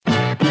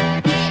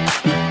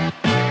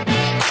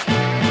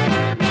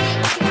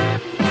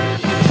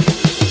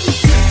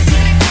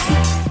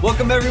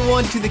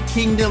everyone, to the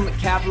Kingdom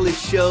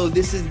Capitalist Show.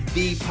 This is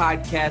the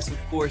podcast, of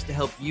course, to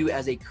help you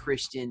as a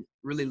Christian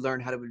really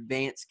learn how to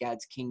advance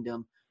God's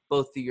kingdom,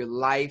 both through your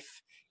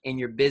life and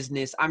your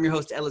business. I'm your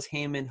host, Ellis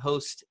Hammond,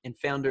 host and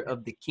founder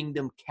of the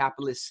Kingdom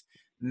Capitalist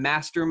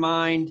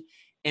Mastermind.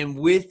 And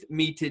with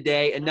me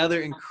today,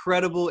 another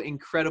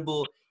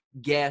incredible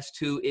guest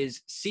who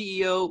is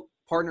CEO,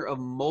 partner of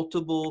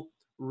multiple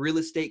real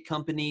estate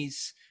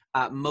companies.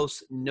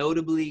 Most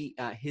notably,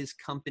 his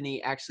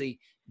company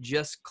actually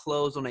just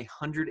closed on a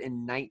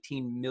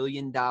 $119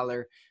 million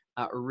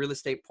real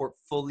estate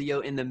portfolio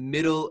in the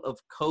middle of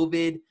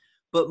COVID.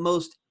 But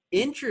most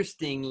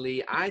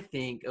interestingly, I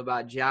think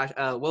about Josh,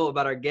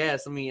 about our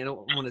guest, I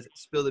don't want to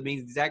spill the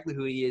beans exactly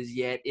who he is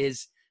yet,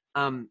 is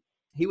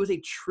he was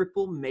a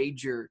triple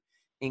major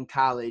in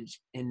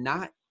college, and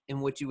not in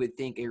what you would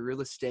think a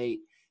real estate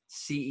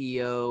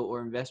CEO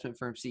or investment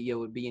firm CEO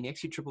would be. And he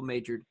actually triple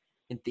majored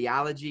in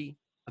theology,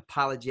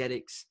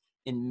 apologetics,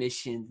 and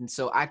missions. And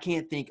so I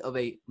can't think of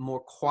a more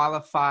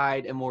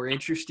qualified and more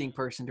interesting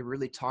person to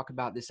really talk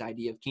about this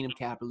idea of kingdom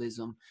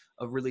capitalism,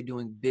 of really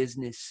doing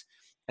business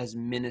as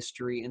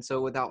ministry. And so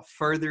without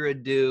further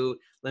ado,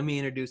 let me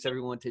introduce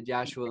everyone to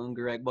Joshua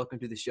Ungerech. Welcome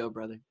to the show,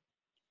 brother.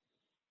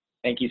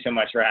 Thank you so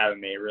much for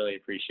having me. Really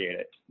appreciate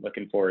it.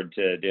 Looking forward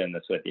to doing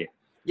this with you.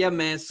 Yeah,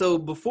 man. So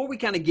before we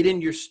kind of get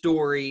into your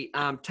story,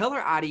 tell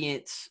our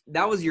audience,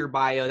 that was your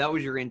bio, that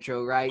was your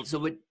intro, right? So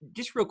but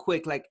just real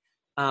quick,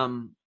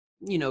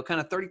 kind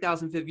of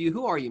 30,000 foot view,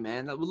 who are you,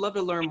 man? I would love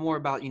to learn more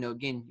about,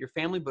 again, your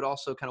family, but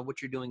also kind of what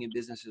you're doing in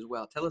business as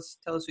well. Tell us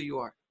who you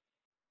are.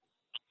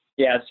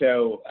 Yeah,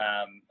 so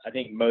I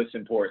think most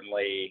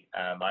importantly,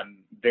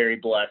 I'm very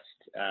blessed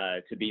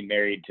to be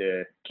married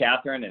to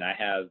Catherine, and I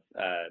have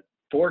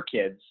 4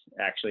 kids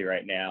actually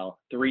right now,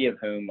 3 of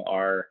whom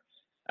are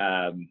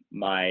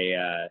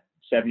my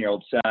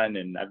 7-year-old son,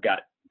 and I've got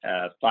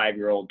a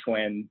 5-year-old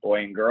twin,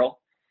 boy and girl.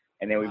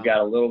 And then we've got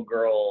a little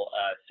girl,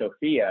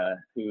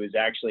 Sophia, who is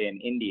actually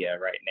in India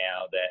right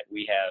now that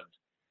we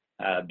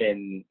have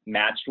been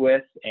matched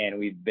with, and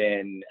we've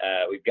gotten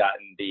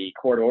the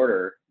court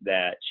order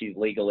that she's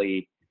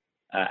legally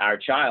our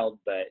child.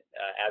 But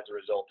as a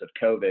result of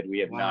COVID, we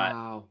have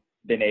not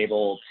been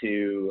able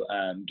to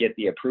get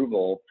the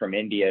approval from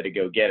India to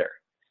go get her.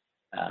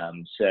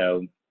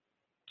 So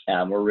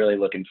we're really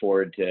looking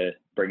forward to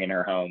bringing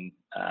her home.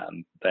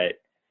 But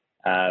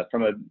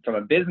from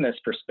a business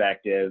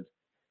perspective,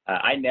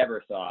 I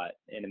never thought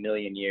in a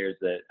million years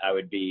that I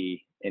would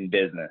be in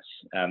business.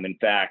 In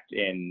fact,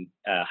 in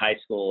high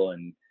school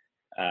and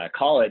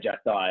college, I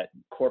thought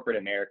corporate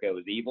America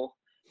was evil.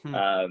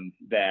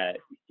 That,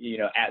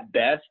 at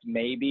best,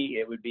 maybe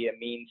it would be a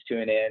means to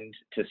an end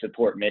to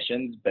support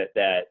missions, but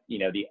that,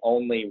 the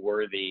only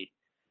worthy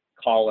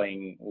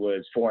calling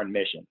was foreign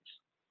missions.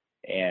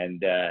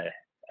 And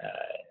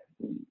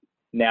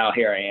now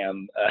here I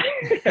am.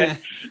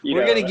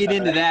 We're gonna get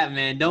into that,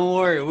 man. Don't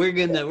worry. We're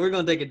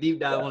gonna take a deep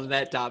dive on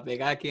that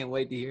topic. I can't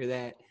wait to hear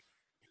that.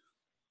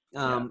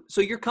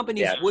 So your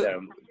company's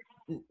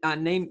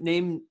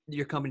name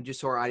your company just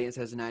so our audience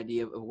has an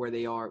idea of where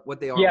they are, what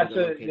they are.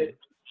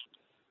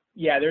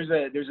 Yeah,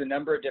 there's a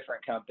number of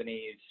different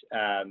companies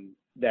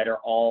that are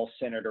all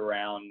centered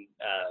around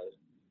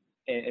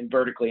and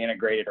vertically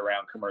integrated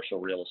around commercial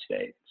real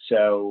estate.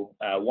 So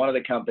one of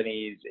the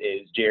companies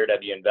is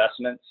JRW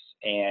Investments,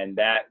 and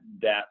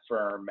that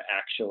firm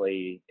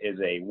actually is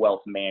a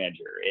wealth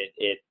manager.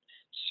 It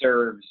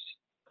serves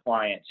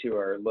clients who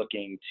are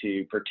looking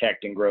to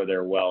protect and grow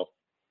their wealth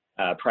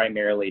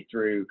primarily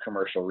through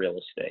commercial real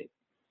estate.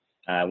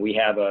 We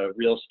have a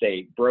real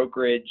estate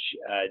brokerage,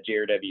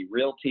 JRW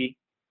Realty,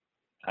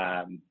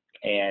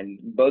 and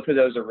both of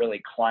those are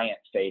really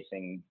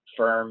client-facing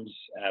firms.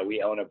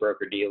 We own a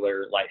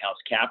broker-dealer, Lighthouse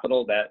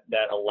Capital, that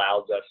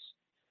allows us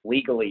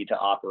legally to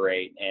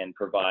operate and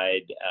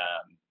provide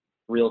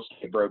real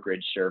estate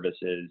brokerage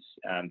services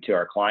to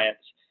our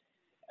clients.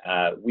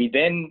 We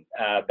then,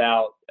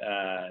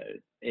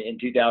 in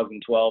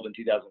 2012 and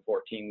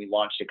 2014, we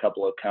launched a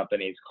couple of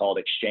companies called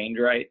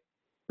ExchangeRight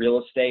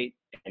Real Estate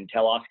and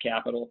Telos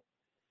Capital.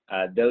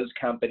 Those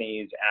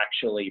companies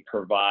actually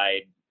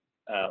provide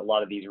a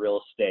lot of these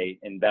real estate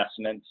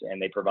investments,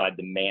 and they provide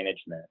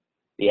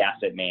the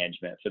asset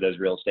management for those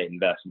real estate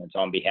investments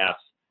on behalf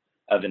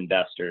of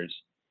investors.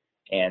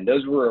 And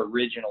those were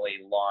originally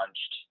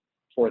launched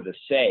for the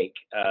sake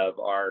of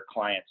our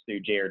clients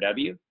through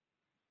JRW.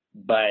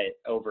 But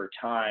over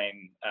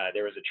time,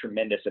 there was a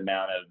tremendous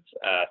amount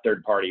of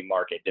third-party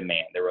market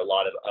demand. There were a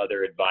lot of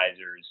other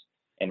advisors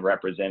and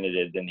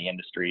representatives in the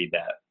industry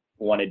that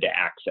wanted to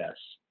access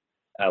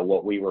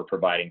what we were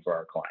providing for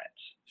our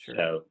clients. Sure.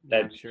 So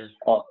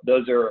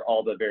those are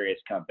all the various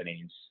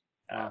companies.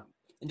 Wow.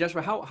 And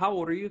Joshua, how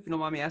old are you, if you don't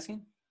mind me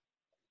asking?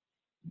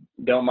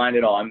 Don't mind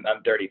at all. I'm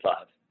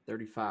 35.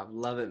 35.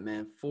 Love it,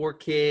 man. 4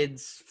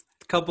 kids,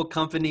 a couple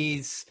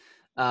companies.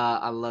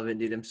 I love it,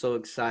 dude. I'm so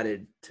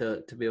excited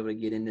to be able to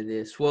get into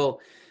this. Well,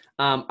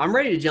 I'm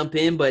ready to jump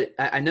in, but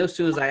I know as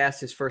soon as I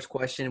ask this first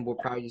question, we're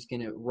probably just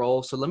going to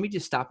roll. So let me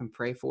just stop and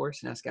pray for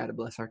us and ask God to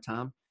bless our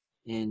time,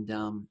 and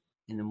then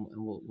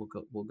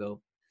we'll go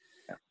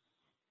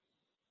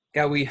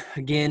God, we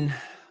again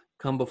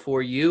come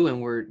before you, and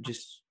we're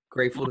just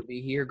grateful to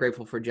be here,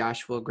 grateful for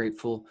Joshua,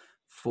 grateful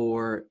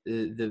for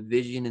the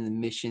vision and the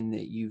mission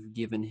that you've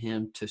given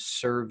him to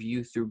serve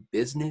you through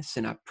business.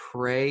 And I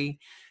pray,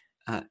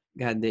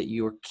 God, that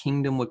your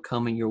kingdom would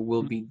come and your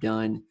will be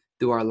done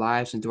through our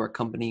lives and through our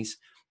companies,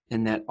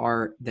 and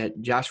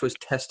that Joshua's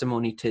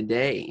testimony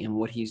today and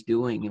what he's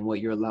doing and what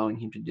you're allowing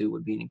him to do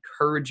would be an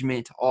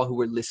encouragement to all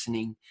who are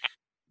listening.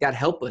 God,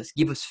 help us,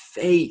 give us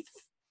faith,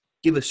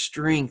 give us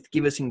strength,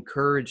 give us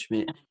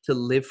encouragement to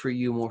live for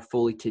you more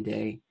fully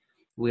today.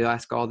 We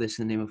ask all this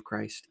in the name of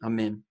Christ.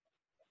 Amen.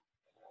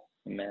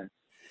 Amen.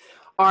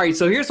 All right,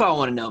 so here's what I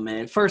want to know,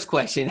 man. First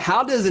question: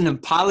 how does an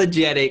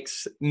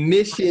apologetics,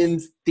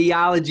 missions,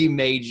 theology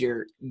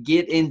major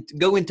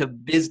go into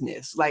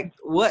business? Like,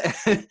 what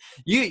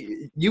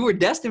you were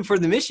destined for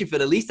the mission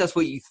field. At least that's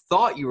what you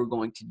thought you were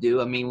going to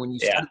do. I mean, when you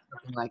study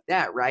something like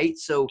that, right?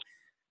 So,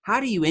 how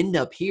do you end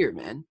up here,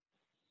 man?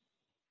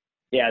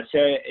 Yeah, so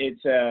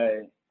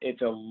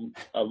it's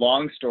a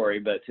long story,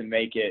 but to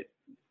make it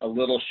a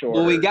little shorter.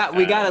 Well, we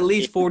got at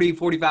least 40,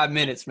 45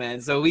 minutes, man.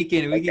 So we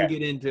can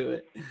get into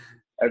it.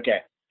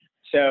 Okay.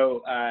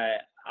 So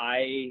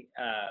I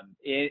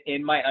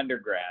in my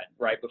undergrad,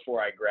 right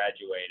before I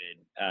graduated,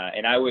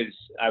 and I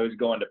was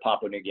going to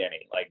Papua New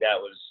Guinea. Like I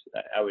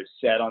was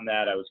set on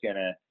that. I was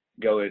gonna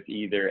go with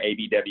either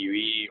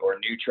ABWE or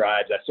New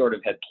Tribes. I sort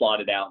of had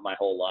plotted out my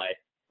whole life.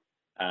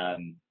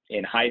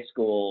 In high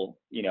school,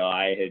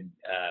 I had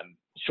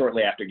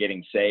shortly after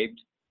getting saved,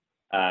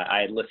 I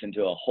had listened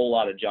to a whole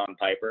lot of John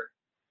Piper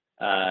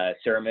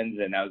sermons,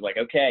 and I was like,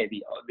 okay,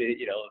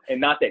 and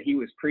not that he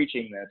was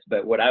preaching this,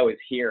 but what I was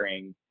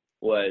hearing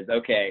was,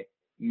 okay,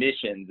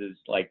 missions is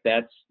like,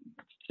 that's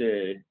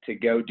to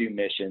go do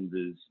missions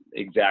is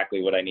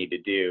exactly what I need to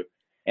do.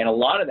 And a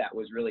lot of that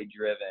was really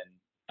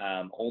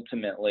driven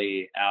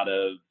ultimately out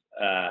of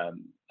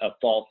a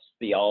false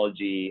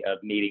theology of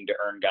needing to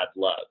earn God's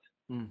love.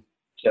 Mm.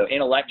 So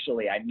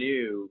intellectually, I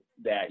knew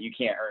that you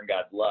can't earn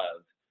God's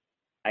love.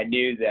 I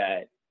knew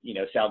that,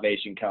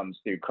 salvation comes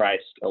through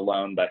Christ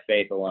alone, by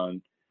faith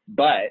alone.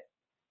 But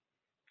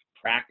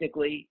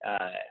practically,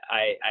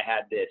 I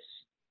had this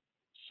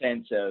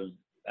sense of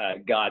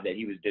God, that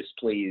he was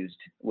displeased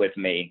with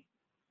me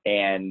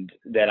and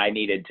that I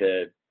needed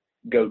to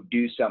go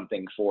do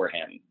something for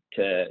him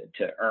to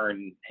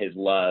earn his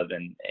love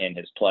and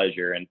his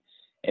pleasure.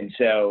 And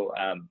so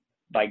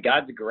by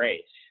God's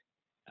grace,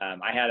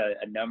 I had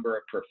a number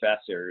of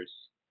professors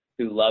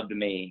who loved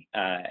me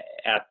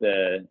at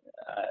the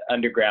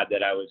undergrad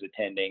that I was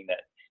attending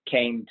that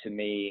came to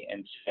me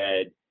and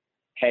said,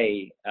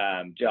 hey,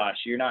 Josh,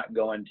 you're not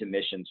going to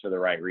missions for the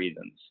right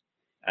reasons.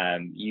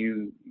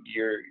 You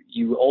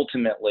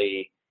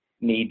ultimately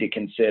need to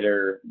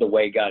consider the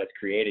way God has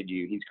created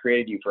you. He's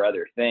created you for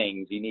other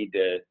things. You need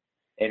to,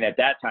 and at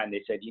that time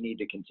they said, you need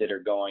to consider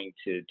going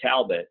to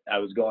Talbot. I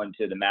was going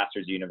to the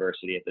Master's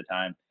University at the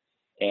time.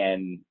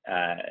 And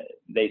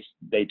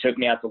they took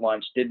me out to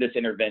lunch, did this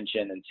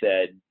intervention, and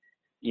said,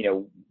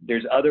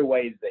 there's other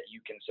ways that you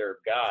can serve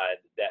God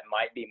that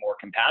might be more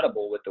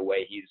compatible with the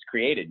way he's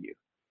created you.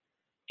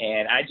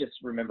 And I just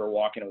remember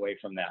walking away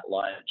from that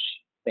lunch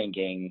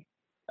thinking,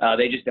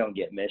 they just don't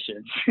get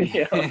missions.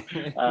 They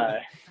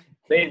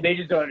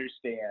just don't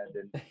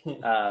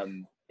understand.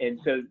 And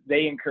so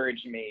they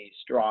encouraged me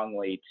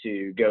strongly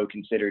to go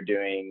consider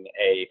doing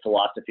a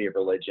philosophy of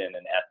religion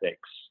and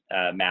ethics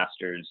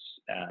master's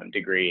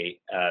degree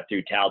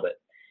through Talbot.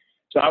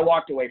 So I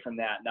walked away from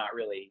that not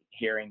really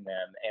hearing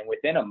them. And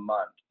within a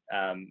month,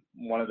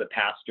 one of the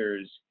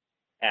pastors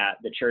at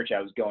the church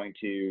I was going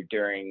to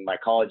during my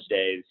college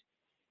days,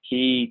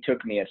 he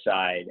took me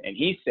aside and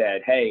he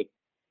said, hey,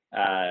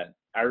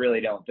 I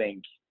really don't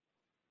think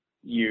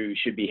you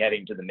should be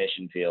heading to the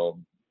mission field,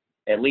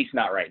 at least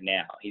not right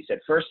now. He said,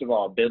 first of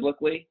all,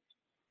 biblically,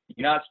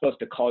 you're not supposed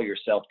to call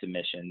yourself to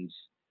missions.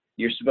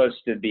 You're supposed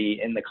to be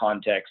in the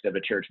context of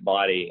a church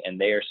body, and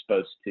they are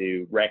supposed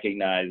to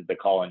recognize the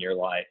call in your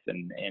life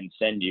and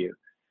send you.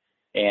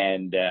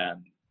 And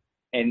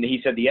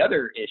he said the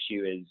other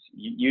issue is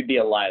you'd be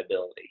a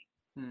liability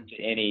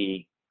to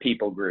any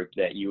people group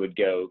that you would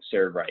go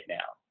serve right now.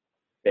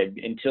 That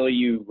until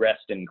you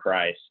rest in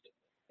Christ,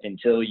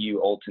 until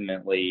you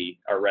ultimately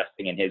are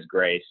resting in his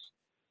grace,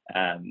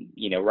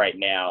 right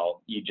now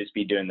you'd just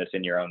be doing this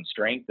in your own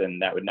strength,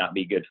 and that would not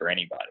be good for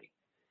anybody.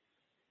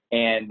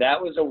 And that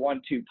was a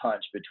 1-2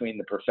 punch between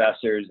the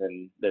professors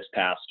and this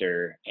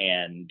pastor.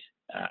 And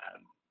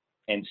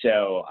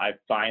so I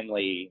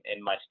finally,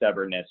 in my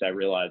stubbornness, I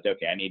realized,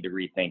 okay, I need to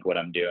rethink what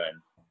I'm doing.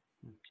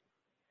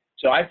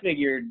 So I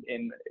figured,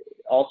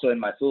 also in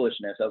my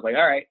foolishness, I was like,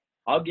 all right,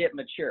 I'll get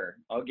mature.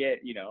 I'll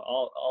get,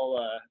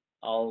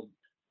 I'll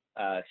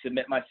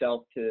submit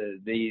myself to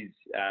these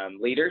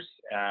leaders,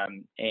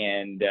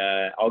 and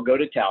I'll go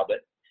to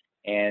Talbot.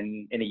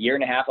 And in a year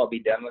and a half, I'll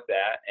be done with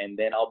that, and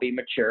then I'll be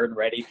mature and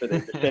ready for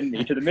them to send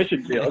me to the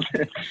mission field.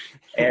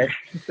 And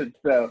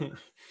so,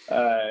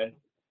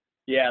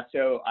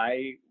 so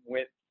I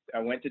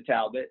went to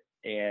Talbot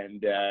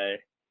and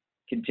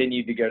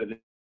continued to go to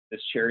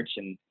this church,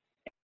 and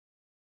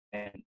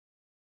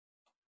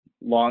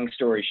long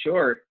story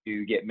short,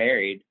 to get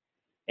married.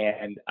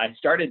 And I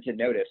started to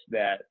notice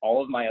that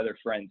all of my other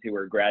friends who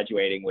were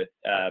graduating with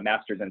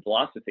masters in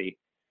philosophy,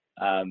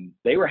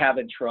 they were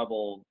having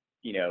trouble,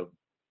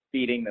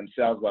 feeding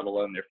themselves, let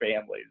alone their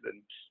families.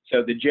 And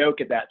so the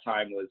joke at that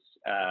time was,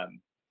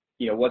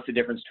 what's the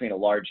difference between a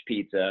large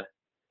pizza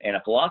and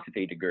a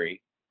philosophy degree?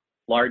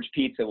 Large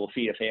pizza will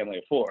feed a family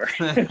of 4.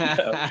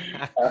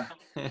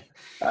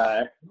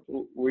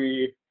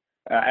 We,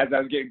 as I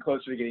was getting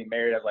closer to getting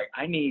married, I was like,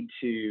 I need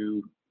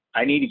to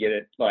get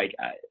it. Like,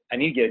 I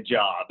need to get a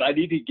job. I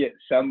need to get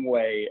some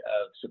way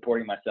of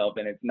supporting myself.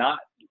 And it's not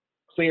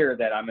clear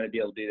that I'm going to be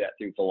able to do that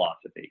through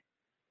philosophy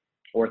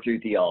or through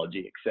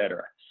theology,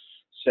 etc.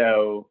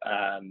 So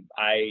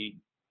I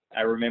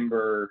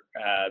remember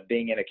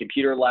being in a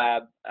computer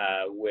lab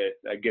with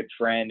a good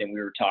friend, and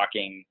we were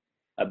talking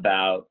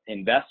about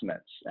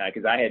investments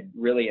because I had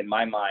really, in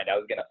my mind, I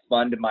was going to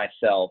fund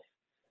myself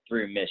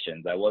through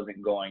missions. I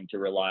wasn't going to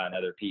rely on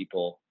other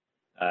people.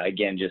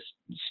 Again, just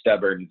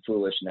stubborn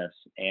foolishness.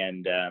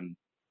 And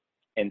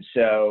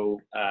so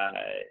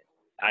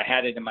I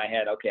had it in my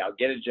head, okay, I'll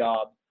get a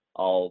job,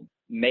 I'll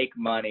make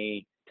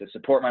money to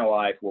support my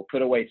wife, we'll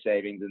put away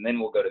savings, and then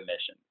we'll go to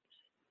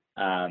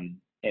mission.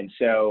 And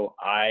so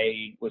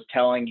I was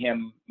telling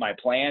him my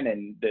plan,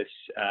 and this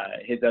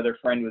his other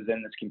friend was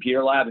in this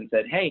computer lab and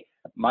said, hey,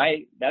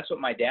 that's what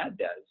my dad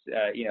does.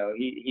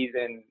 He's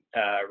in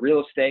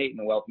real estate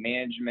and wealth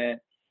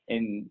management.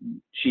 And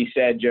she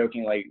said,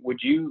 joking, like, would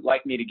you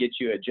like me to get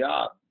you a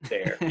job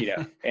there?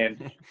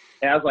 And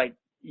I was like,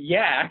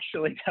 yeah,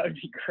 actually, that would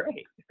be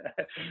great.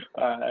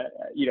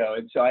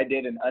 And so I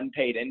did an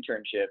unpaid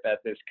internship at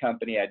this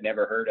company I'd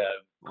never heard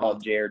of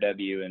called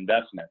JRW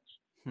Investments.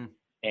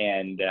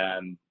 And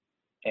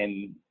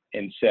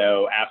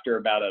so after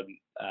about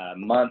a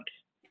month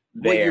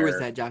there. What year was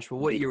that, Joshua?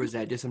 What year was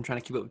that? Just I'm trying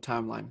to keep up with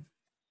timeline.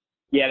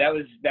 Yeah, that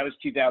was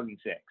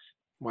 2006.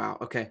 Wow.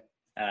 Okay.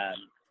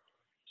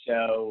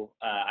 So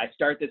I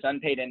start this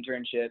unpaid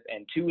internship,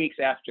 and 2 weeks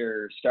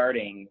after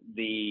starting,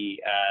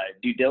 the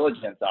due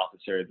diligence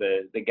officer,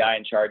 the guy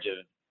in charge of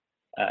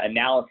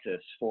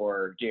analysis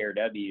for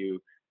JRW,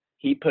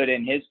 he put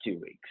in his 2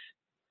 weeks.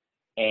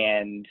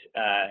 And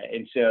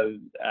so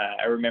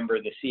I remember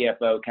the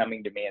CFO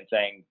coming to me and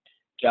saying,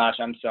 Josh,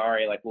 I'm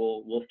sorry, like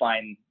we'll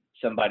find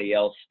somebody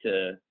else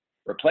to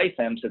replace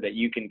him so that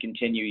you can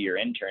continue your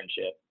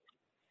internship.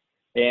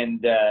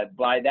 And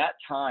by that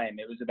time,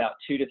 it was about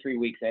 2 to 3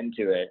 weeks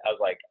into it, I was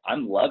like,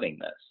 I'm loving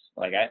this.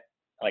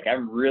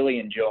 I'm really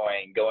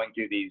enjoying going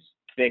through these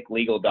thick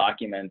legal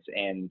documents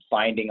and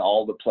finding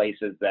all the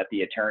places that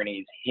the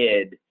attorneys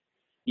hid,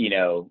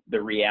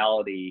 the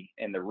reality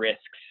and the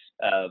risks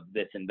of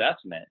this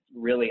investment,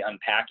 really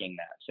unpacking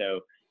that.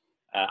 So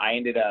I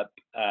ended up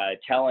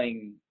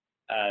telling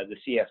the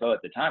CFO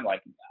at the time,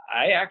 like,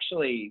 I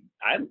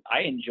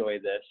enjoy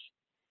this.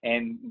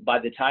 And by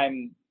the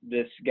time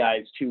this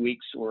guy's 2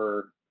 weeks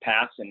were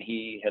passed and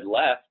he had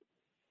left,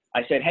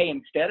 I said, hey,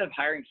 instead of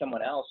hiring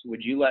someone else,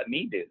 would you let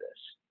me do this?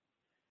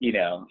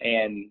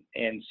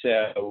 And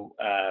so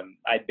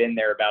I'd been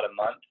there about a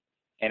month,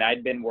 and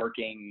I'd been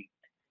working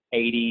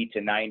 80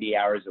 to 90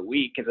 hours a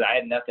week because I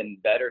had nothing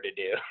better to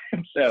do.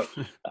 So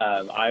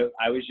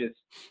I was just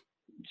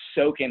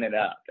soaking it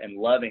up and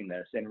loving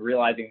this and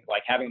realizing,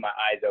 like, having my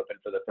eyes open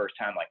for the first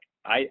time, like,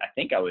 I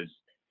think I was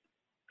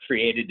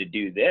created to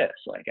do this.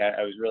 Like,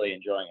 I was really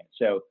enjoying it.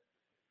 So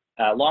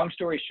long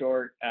story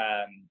short,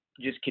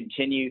 just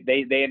continue.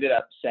 They ended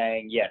up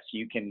saying, yes,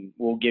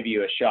 we'll give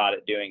you a shot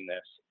at doing this.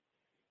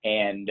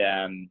 And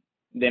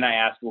then I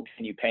asked, well,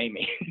 can you pay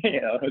me?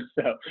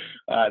 So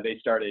they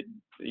started,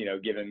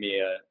 giving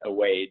me a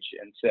wage.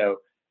 And so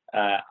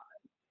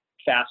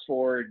fast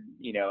forward,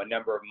 a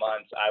number of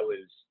months, I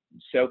was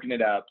soaking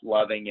it up,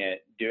 loving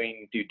it,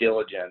 doing due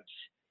diligence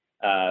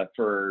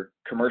for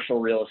commercial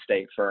real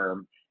estate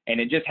firm. And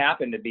it just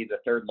happened to be the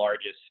third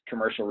largest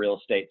commercial real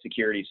estate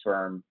securities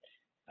firm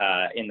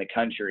in the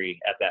country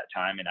at that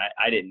time. And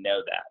I didn't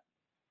know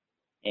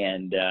that.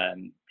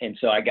 And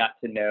so I got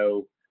to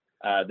know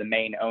the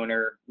main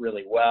owner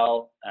really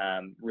well,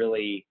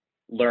 really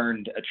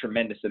learned a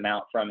tremendous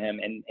amount from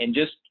him. And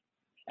just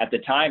at the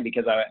time,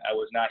 because I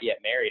was not yet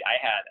married, I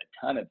had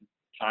a ton of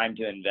time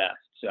to invest.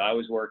 So I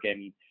was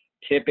working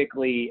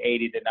typically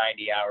 80 to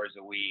 90 hours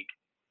a week.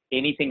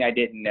 Anything I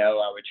didn't know,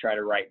 I would try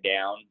to write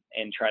down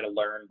and try to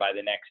learn by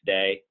the next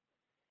day,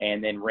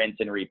 and then rinse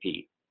and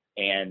repeat.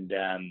 And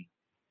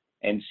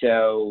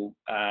so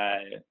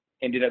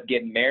ended up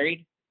getting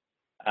married.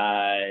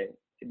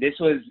 This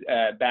was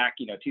back,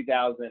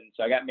 2000.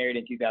 So I got married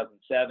in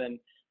 2007,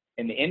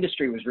 and the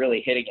industry was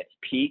really hitting its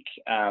peak.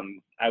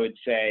 I would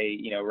say,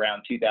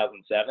 around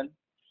 2007.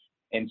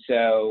 And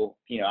so,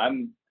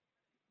 I'm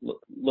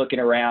looking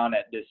around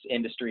at this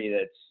industry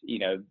that's,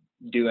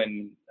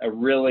 doing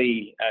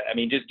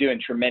just doing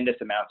tremendous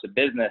amounts of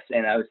business.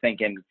 And I was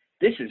thinking,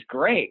 this is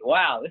great.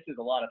 Wow, this is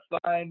a lot of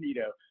fun.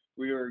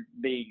 We were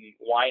being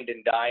wined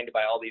and dined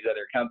by all these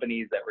other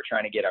companies that were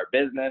trying to get our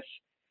business.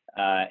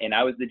 And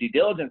I was the due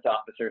diligence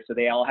officer, so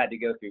they all had to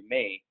go through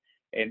me.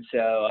 And so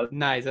I was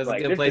Nice. That's a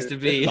like, good place to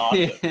this is be.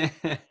 awesome.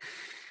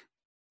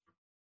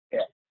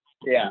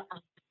 Yeah.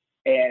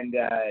 And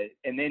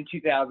then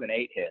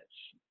 2008 hits,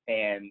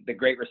 and the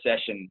Great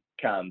Recession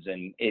comes,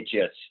 and it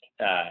just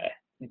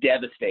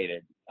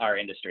devastated our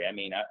industry. I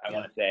mean, I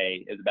want to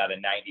say it was about a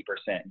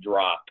 90%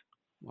 drop.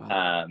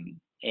 Wow.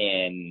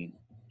 In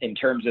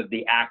terms of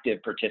the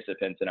active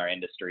participants in our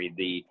industry,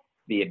 the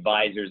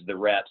advisors, the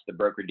reps, the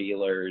broker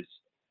dealers,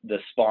 the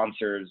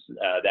sponsors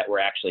that were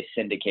actually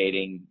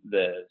syndicating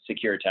the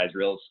securitized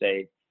real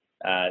estate.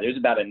 There's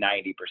about a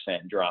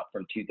 90% drop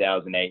from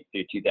 2008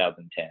 through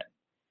 2010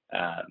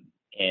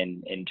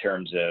 in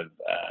terms of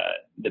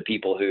the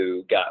people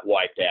who got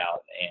wiped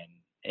out and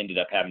ended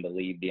up having to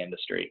leave the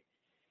industry.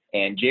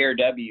 And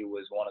JRW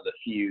was one of the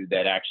few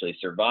that actually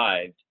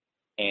survived.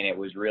 And it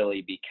was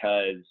really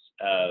because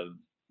of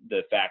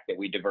the fact that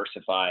we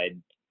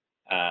diversified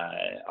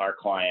our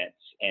clients,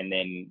 and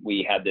then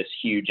we had this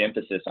huge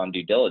emphasis on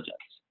due diligence.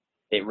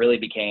 It really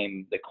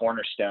became the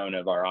cornerstone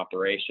of our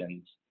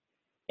operations.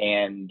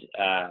 And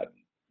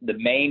the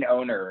main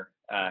owner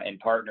and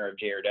partner of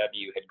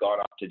JRW had gone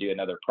off to do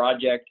another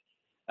project.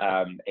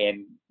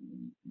 And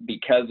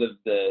because of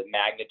the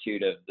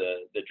magnitude of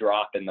the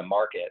drop in the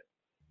market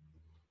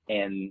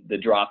and the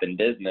drop in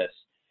business,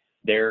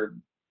 there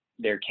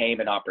came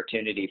an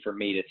opportunity for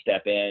me to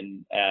step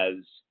in as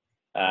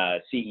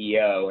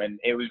CEO. And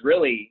it was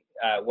really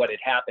what had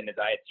happened is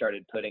I had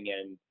started putting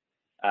in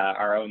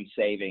our own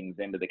savings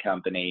into the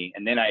company.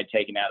 And then I had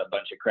taken out a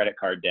bunch of credit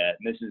card debt.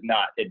 And this is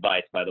not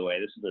advice, by the way.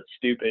 This is a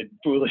stupid,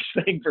 foolish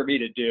thing for me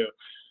to do.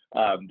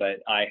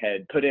 But I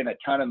had put in a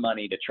ton of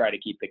money to try to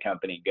keep the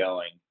company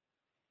going.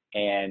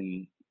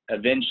 And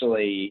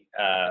eventually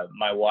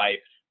my wife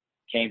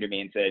came to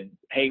me and said,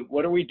 "Hey,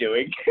 what are we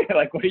doing?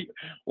 Like,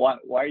 why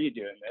are you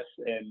doing this?"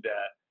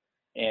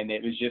 And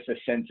it was just a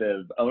sense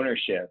of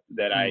ownership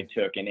that I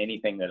took in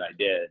anything that I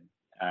did.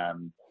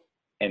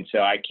 And so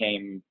I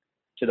came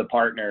to the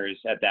partners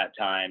at that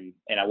time,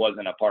 and I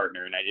wasn't a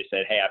partner. And I just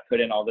said, "Hey, I put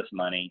in all this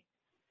money.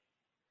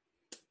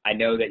 I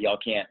know that y'all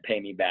can't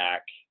pay me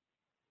back.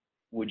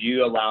 Would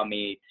you allow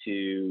me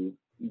to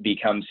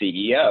become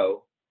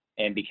CEO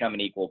and become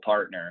an equal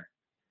partner?"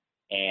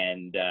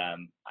 And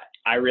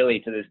I really,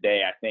 to this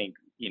day, I think,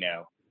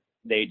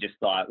 they just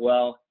thought,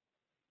 well,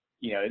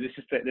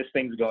 this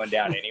thing's going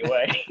down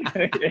anyway.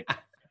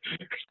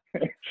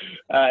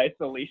 It's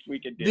the least we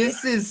could do.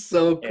 This is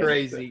so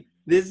crazy.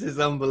 This is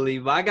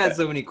unbelievable. I got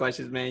so many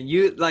questions, man.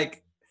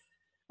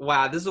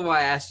 Wow, this is why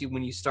I asked you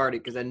when you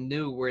started, because I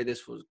knew where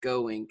this was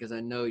going, because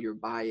I know your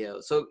bio.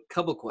 So a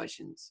couple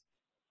questions.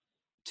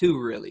 Two,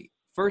 really.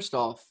 First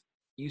off,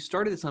 you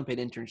started this unpaid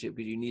internship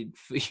because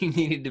you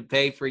needed to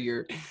pay for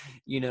you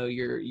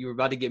were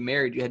about to get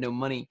married. You had no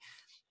money.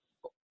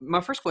 My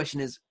first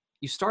question is,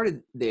 you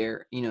started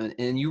there,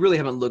 and you really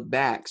haven't looked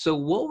back. So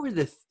what were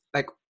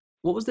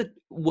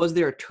was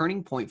there a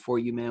turning point for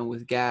you, man,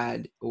 with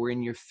God or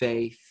in your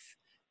faith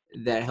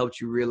that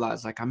helped you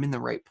realize, like, I'm in the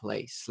right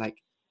place?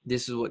 Like,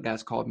 this is what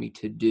God's called me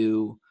to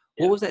do.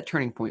 Yeah. What was that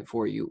turning point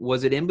for you?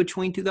 Was it in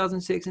between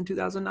 2006 and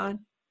 2009?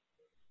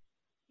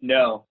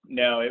 No,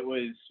 it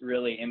was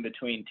really in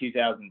between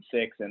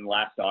 2006 and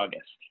last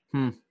August.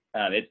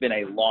 It's been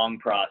a long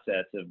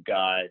process of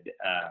God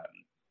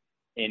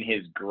in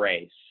his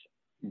grace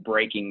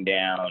breaking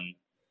down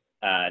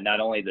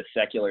not only the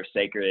secular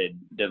sacred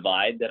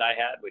divide that I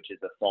had, which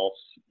is a false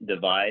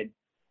divide,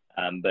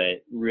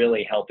 but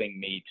really helping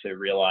me to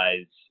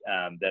realize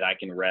that I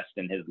can rest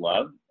in his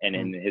love and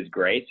in his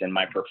grace, and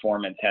my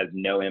performance has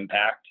no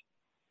impact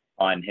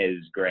on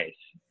his grace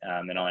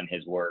and on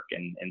his work.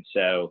 And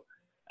so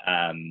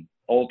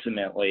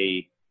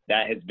ultimately,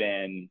 that has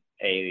been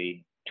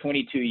a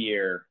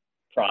 22-year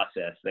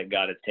process that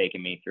God has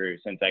taken me through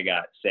since I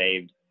got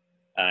saved.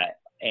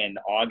 And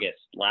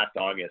last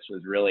August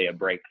was really a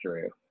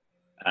breakthrough.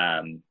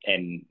 And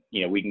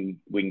we can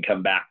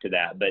come back to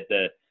that, but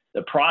the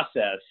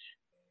process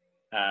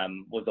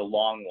was a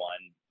long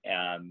one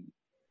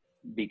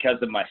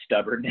because of my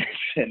stubbornness.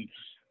 And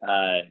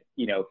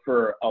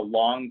for a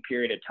long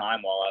period of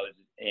time while I was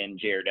in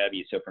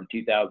JRW, so from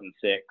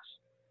 2006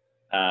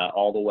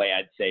 all the way,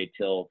 I'd say,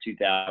 till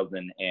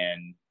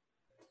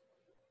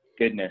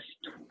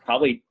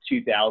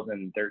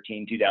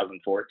 2013,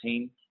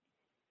 2014,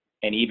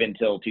 and even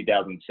till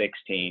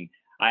 2016,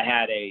 I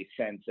had a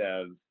sense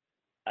of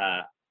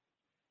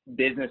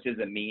business is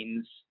a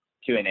means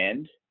to an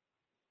end.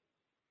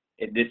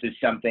 This is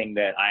something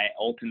that I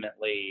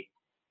ultimately,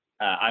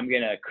 I'm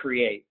going to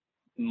create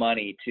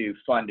money to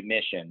fund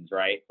missions,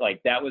 right?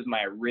 Like, that was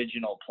my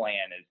original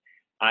plan, is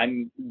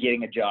I'm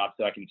getting a job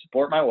so I can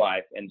support my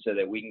wife and so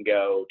that we can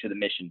go to the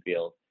mission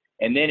field.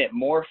 And then it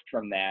morphed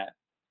from that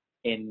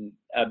in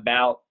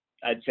about,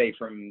 I'd say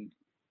from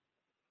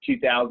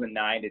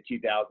 2009 to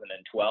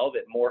 2012,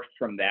 it morphed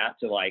from that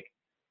to like,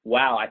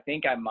 wow, I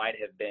think I might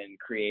have been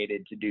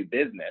created to do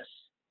business,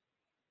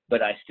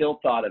 but I still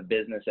thought of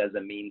business as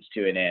a means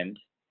to an end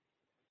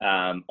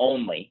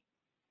only.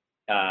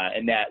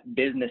 And that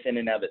business in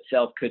and of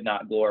itself could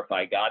not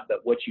glorify God,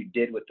 but what you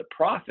did with the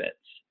profits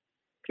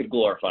could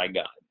glorify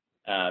God.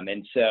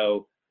 And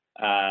so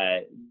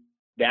that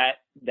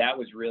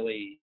was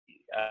really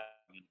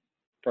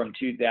from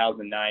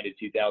 2009 to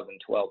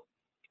 2012.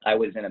 I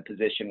was in a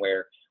position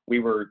where we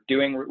were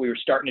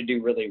starting to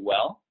do really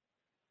well,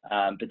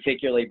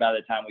 particularly by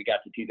the time we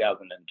got to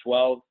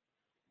 2012.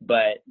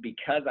 But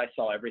because I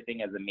saw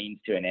everything as a means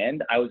to an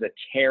end, I was a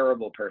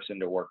terrible person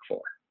to work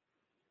for.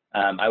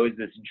 I was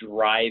this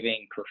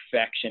driving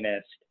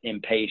perfectionist,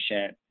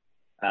 impatient.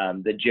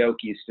 The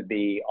joke used to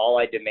be, all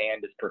I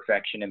demand is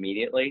perfection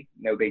immediately.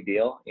 No big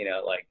deal,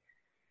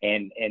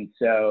 and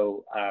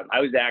so I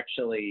was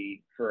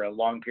actually, for a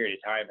long period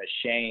of time,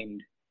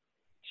 ashamed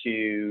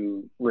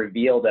to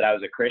reveal that I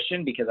was a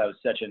Christian because I was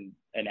such an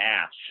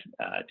ass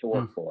to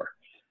work for.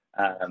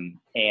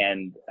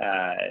 And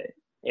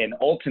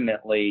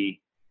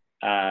ultimately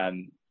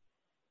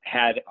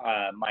had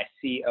my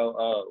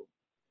COO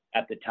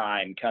at the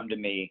time come to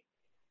me,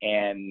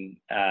 and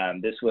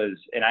this was,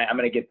 and I'm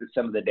going to get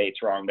some of the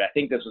dates wrong, but I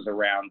think this was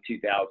around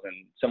 2000,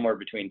 somewhere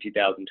between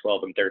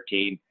 2012 and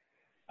 13.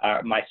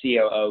 My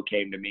COO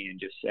came to me and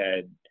just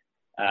said,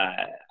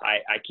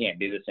 I can't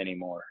do this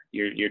anymore.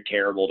 You're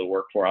terrible to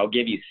work for. I'll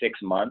give you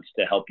 6 months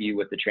to help you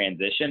with the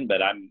transition,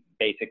 but I'm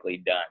basically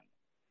done.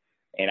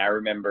 And I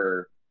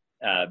remember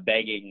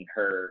begging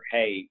her,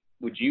 hey,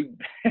 would you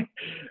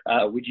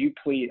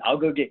please, I'll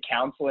go get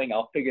counseling.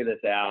 I'll figure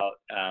this out.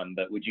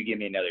 But would you give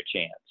me another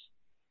chance?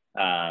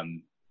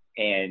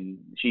 And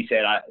she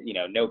said,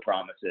 no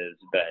promises,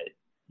 but,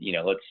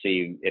 let's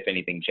see if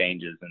anything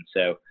changes. And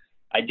so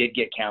I did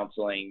get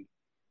counseling.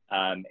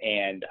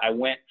 And I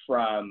went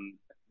from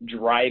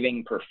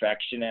driving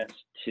perfectionist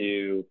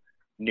to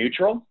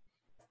neutral.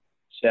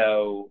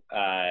 So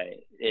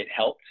it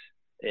helped.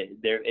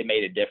 It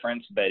made a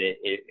difference, but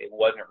it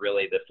wasn't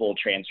really the full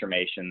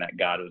transformation that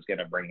God was going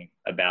to bring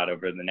about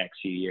over the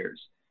next few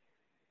years.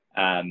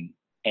 And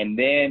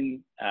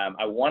then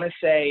I want to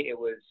say it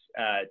was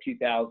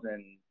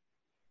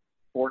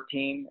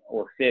 2014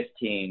 or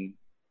 15,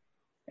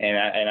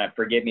 and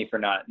forgive me for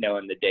not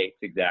knowing the dates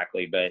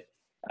exactly, but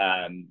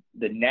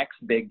the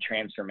next big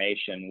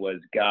transformation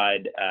was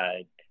God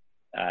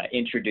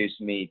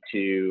introduced me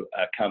to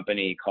a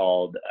company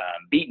called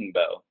Beaten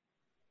Bow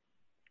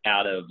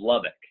out of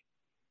Lubbock.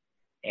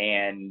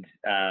 And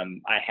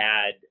I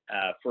had,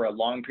 for a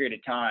long period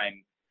of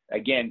time,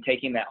 again,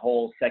 taking that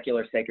whole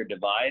secular sacred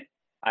divide,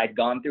 I'd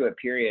gone through a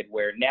period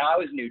where now I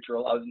was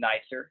neutral, I was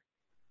nicer,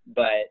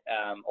 but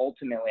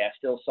ultimately I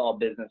still saw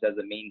business as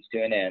a means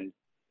to an end.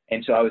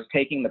 And so I was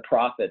taking the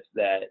profits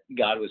that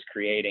God was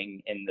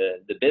creating in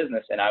the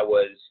business, and I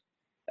was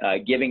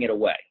giving it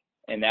away.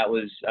 And I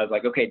was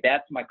like, okay,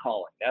 that's my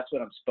calling. That's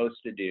what I'm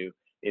supposed to do,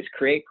 is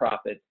create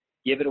profits,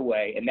 give it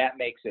away, and that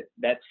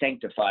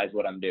sanctifies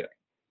what I'm doing.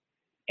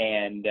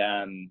 And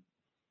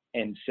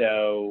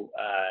so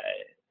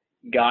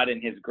God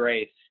in his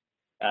grace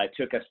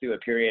took us through a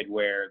period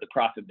where the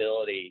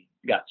profitability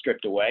got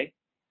stripped away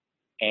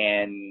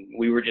and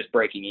we were just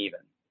breaking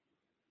even.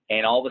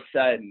 And all of a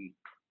sudden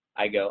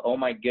I go, oh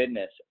my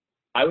goodness,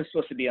 I was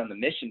supposed to be on the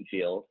mission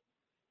field.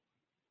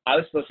 I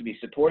was supposed to be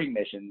supporting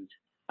missions.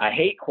 I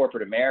hate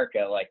corporate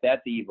America. Like,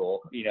 that's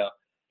evil,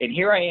 and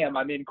here I am,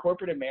 I'm in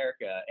corporate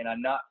America and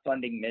I'm not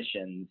funding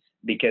missions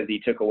because he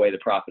took away the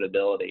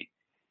profitability.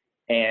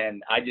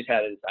 And I just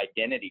had this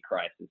identity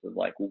crisis of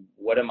like,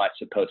 what am I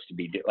supposed to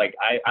be doing? Like,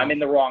 I'm in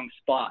the wrong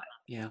spot.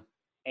 Yeah.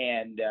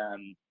 And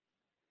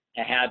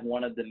I had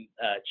one of the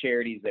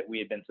charities that we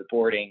had been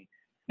supporting,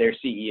 their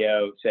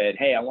CEO said,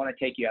 hey, I want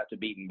to take you out to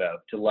Beaten Bow,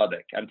 to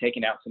Lubbock. I'm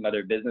taking out some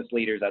other business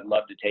leaders. I'd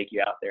love to take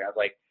you out there. I was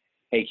like,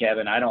 hey,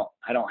 Kevin, I don't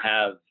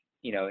have,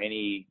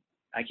 I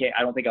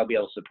don't think I'll be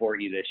able to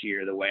support you this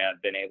year the way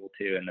I've been able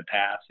to in the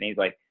past. And he's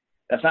like,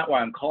 that's not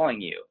why I'm calling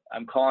you.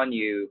 I'm calling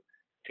you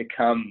to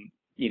come,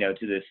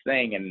 to this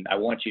thing, and I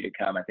want you to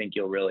come. I think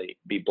you'll really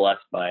be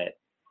blessed by it.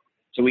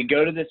 So we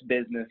go to this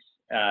business.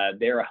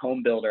 They're a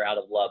home builder out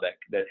of Lubbock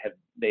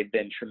they've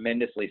been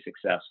tremendously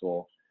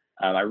successful.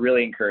 I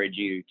really encourage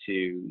you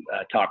to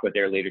talk with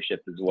their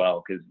leadership as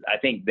well, because I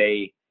think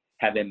they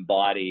have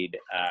embodied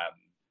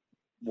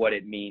what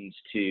it means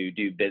to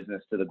do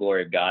business to the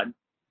glory of God.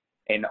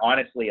 And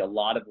honestly, a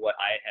lot of what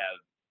I have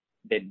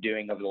been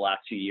doing over the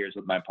last few years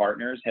with my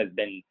partners has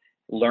been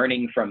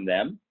learning from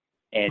them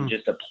and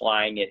just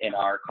applying it in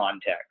our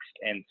context.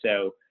 And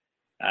so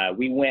I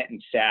went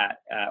and sat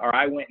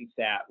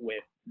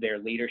with their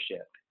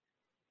leadership,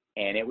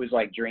 and it was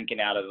like drinking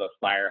out of a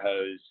fire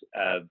hose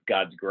of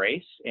God's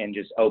grace and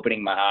just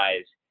opening my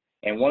eyes.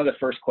 And one of the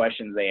first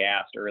questions they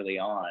asked early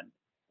on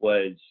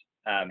was,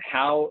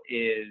 how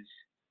is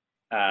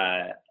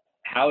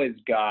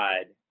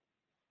God,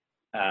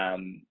 how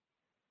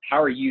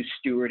are you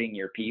stewarding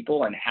your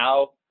people, and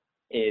how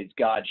is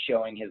God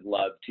showing his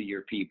love to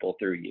your people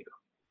through you?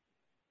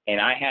 And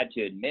I had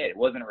to admit, it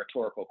wasn't a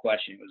rhetorical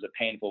question. It was a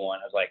painful one.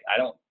 I was like, I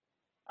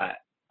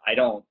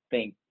don't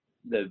think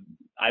that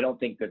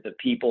the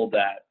people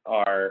that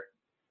are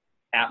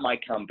at my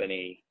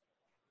company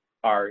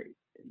are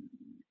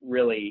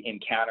really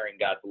encountering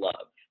God's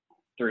love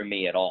through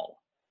me at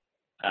all.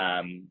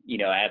 You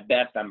know, at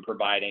best I'm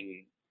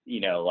providing,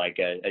 you know, like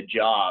a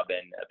job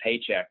and a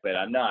paycheck, but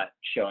I'm not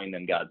showing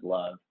them God's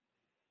love.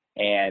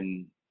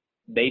 And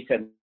they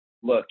said,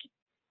 look,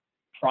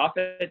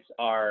 profits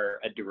are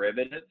a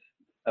derivative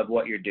of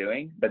what you're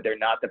doing, but they're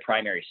not the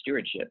primary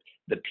stewardship.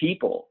 The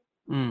people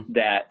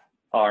that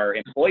are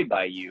employed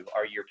by you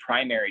are your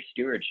primary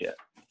stewardship.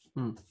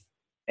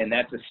 And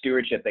that's a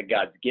stewardship that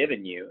God's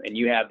given you. And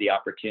you have the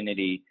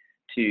opportunity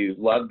to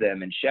love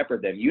them and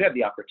shepherd them. You have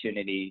the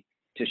opportunity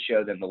to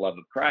show them the love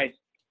of Christ.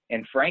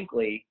 And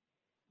frankly,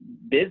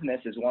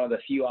 business is one of the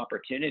few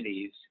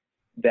opportunities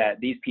that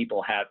these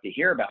people have to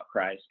hear about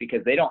Christ,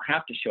 because they don't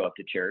have to show up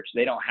to church.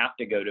 They don't have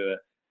to go to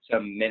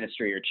some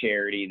ministry or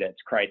charity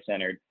that's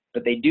Christ-centered,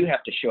 but they do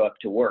have to show up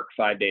to work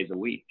 5 days a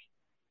week.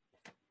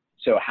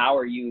 So how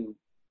are you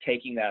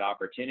taking that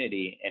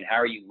opportunity, and how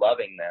are you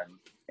loving them,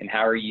 and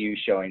how are you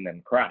showing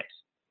them Christ?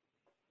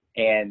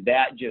 And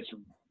that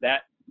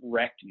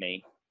wrecked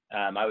me.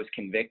 I was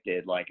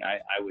convicted, like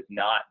I was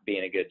not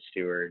being a good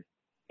steward,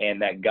 and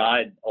that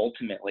God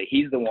ultimately,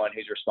 he's the one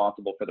who's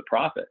responsible for the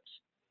profits.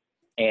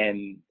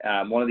 And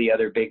one of the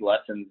other big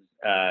lessons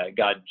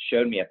God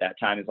showed me at that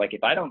time is, like,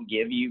 if I don't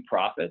give you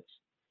profits,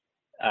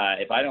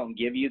 if I don't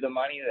give you the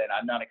money, then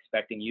I'm not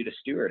expecting you to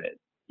steward it.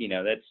 You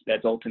know,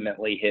 that's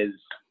ultimately his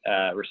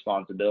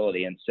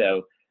responsibility. And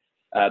so,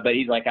 but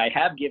he's like, I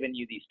have given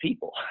you these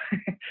people.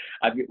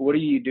 What are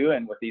you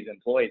doing with these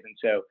employees? And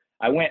so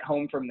I went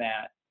home from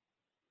that,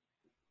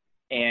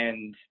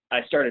 and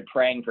I started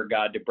praying for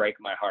God to break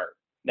my heart.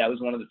 That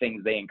was one of the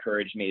things they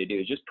encouraged me to do,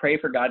 is just pray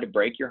for God to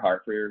break your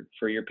heart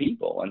for your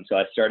people. And so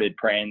I started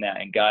praying that,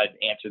 and God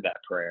answered that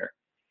prayer.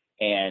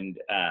 And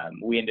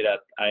we ended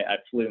up, I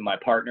flew my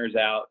partners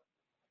out,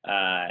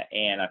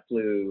 and I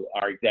flew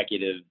our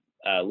executive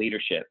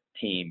leadership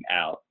team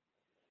out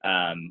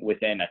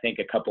within, I think,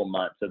 a couple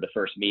months of the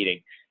first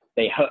meeting.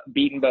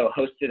 Beat and Bow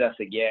hosted us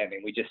again,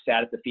 and we just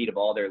sat at the feet of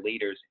all their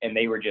leaders, and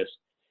they were just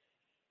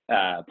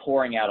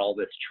pouring out all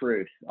this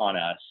truth on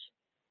us.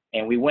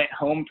 And we went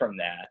home from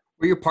that.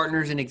 Were your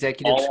partners and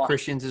executives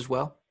Christians as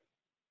well?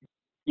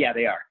 Yeah,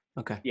 they are.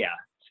 Okay. Yeah.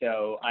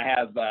 So I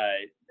have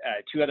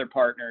two other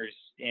partners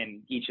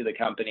in each of the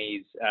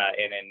companies,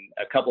 and in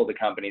a couple of the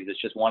companies, it's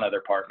just one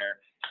other partner,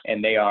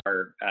 and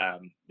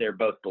they're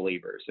both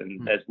believers,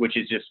 and which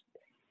is just,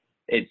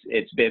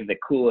 it's been the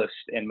coolest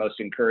and most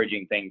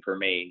encouraging thing for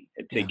me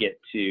to get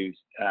to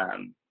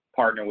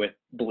partner with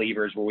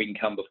believers where we can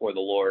come before the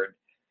Lord,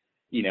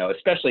 you know,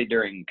 especially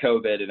during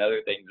COVID and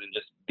other things, and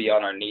just be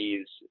on our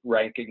knees,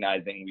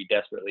 recognizing we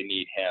desperately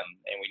need him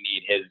and we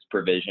need his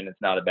provision. It's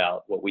not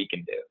about what we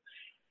can do.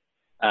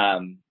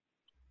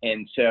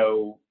 And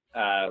so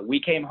we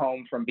came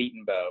home from Beat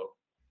and Bow,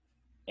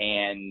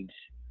 and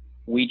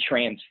we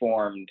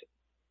transformed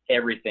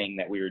everything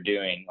that we were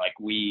doing. Like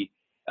we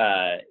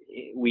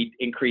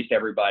increased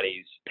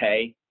everybody's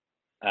pay.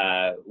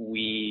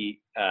 We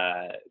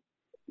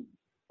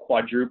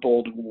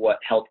quadrupled what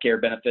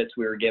healthcare benefits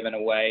we were giving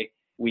away.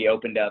 We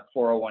opened up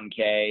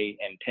 401k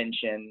and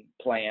pension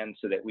plans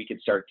so that we could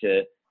start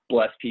to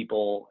bless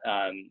people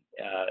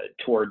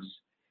towards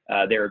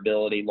their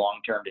ability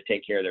long-term to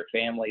take care of their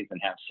families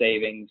and have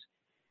savings.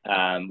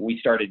 We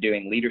started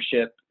doing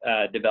leadership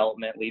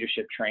development,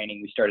 leadership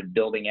training. We started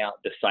building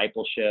out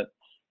discipleship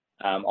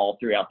all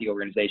throughout the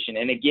organization.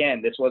 And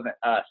again, this wasn't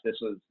us. This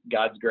was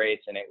God's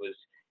grace, and it was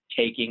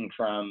taking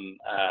from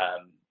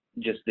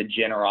just the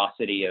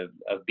generosity of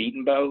Beat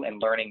and Bow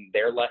and learning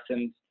their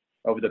lessons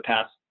over the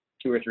past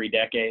 2 or 3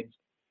 decades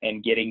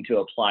and getting to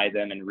apply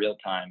them in real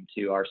time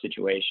to our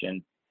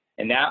situation.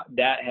 And that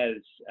has,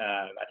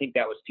 I think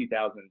that was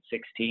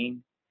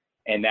 2016.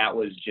 And that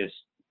was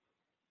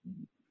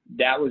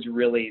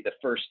really the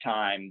first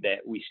time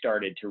that we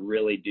started to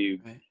really do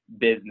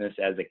business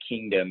as a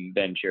kingdom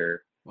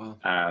venture. Wow.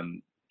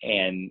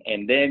 And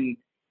then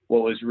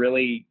what was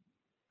really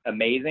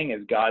amazing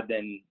is God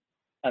then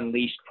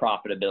unleashed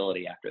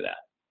profitability after that.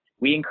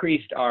 We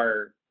increased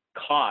our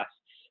costs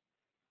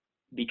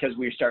because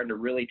we were starting to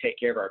really take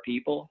care of our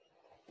people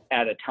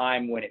at a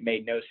time when it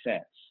made no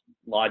sense.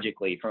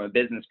 Logically, from a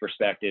business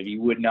perspective,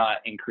 you would not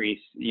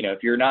increase, you know,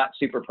 if you're not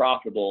super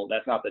profitable,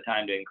 that's not the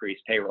time to increase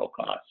payroll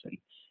costs.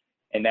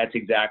 And that's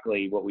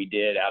exactly what we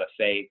did out of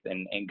faith,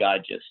 and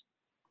God just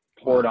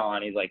poured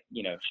on. He's like,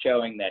 you know,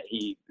 showing that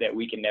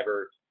we can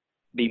never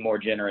be more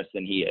generous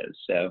than he is.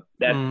 So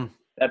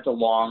that's a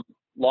long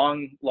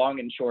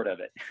and short of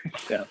it.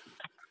 So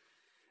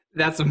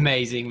that's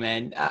amazing,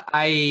 man.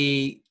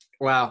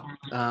 Wow.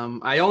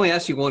 I only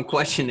asked you one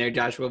question there,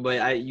 Joshua,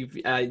 but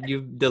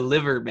you've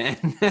delivered, man.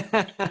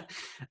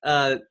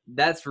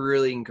 That's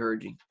really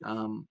encouraging.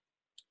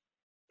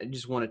 I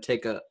just want to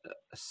take a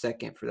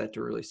second for that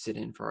to really sit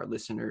in for our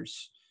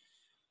listeners.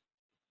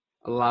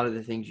 A lot of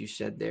the things you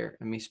said there,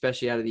 I mean,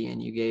 especially out of the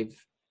end,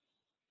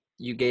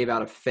 you gave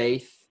out of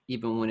faith,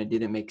 even when it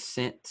didn't make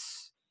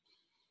sense.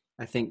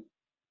 I think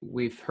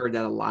we've heard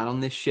that a lot on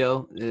this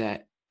show,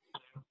 that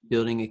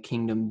building a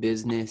kingdom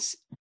business,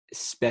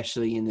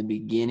 especially in the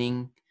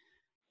beginning,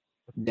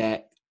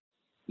 that,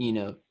 you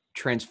know,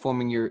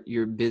 transforming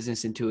your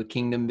business into a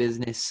kingdom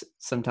business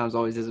sometimes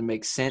always doesn't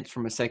make sense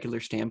from a secular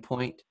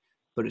standpoint,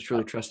 but it's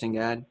really trusting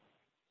God.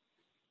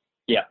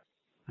 Yeah.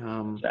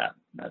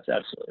 That's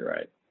absolutely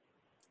right.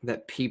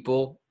 That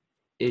people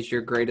is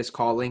your greatest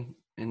calling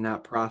and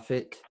not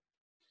profit.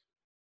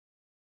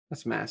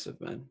 That's massive,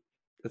 man.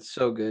 That's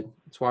so good.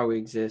 That's why we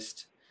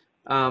exist.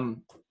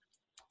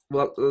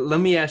 Well, let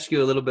me ask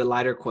you a little bit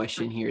lighter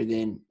question here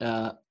then,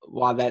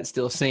 while that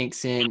still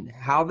sinks in.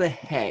 How the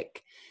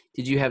heck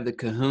did you have the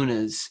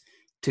kahunas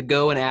to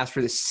go and ask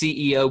for the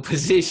CEO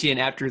position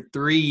after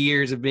 3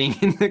 years of being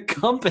in the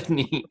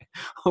company?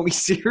 Are we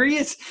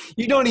serious?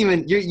 You don't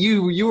even,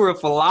 you were a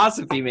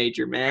philosophy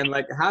major, man.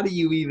 Like, how do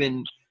you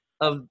even,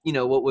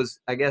 what was,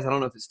 I guess, I don't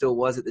know if it still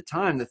was at the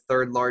time, the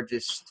third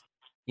largest,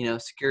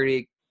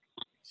 security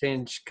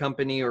exchange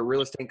company or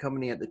real estate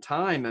company at the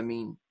time. I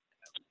mean,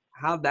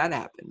 how'd that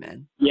happen,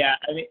 man? Yeah,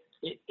 I mean,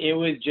 it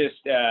was just,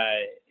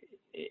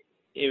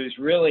 it was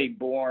really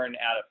born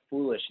out of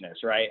foolishness,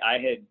 right? I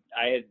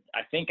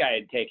think I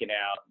had taken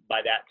out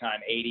by that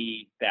time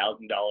 $80,000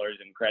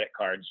 in credit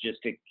cards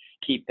just to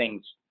keep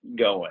things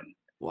going.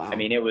 Wow. I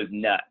mean, it was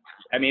nuts.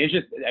 I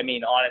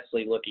mean,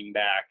 honestly, looking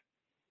back,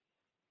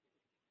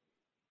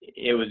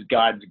 it was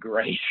God's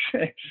grace,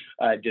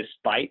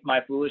 despite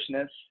my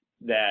foolishness,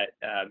 that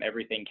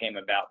everything came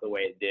about the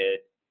way it did.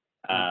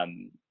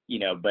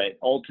 But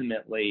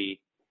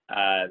ultimately,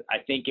 I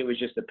think it was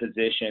just a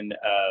position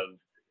of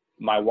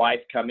my wife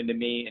coming to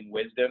me in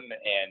wisdom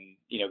and,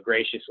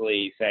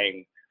 graciously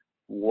saying,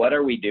 what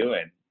are we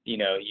doing?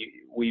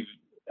 We've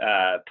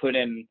put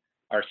in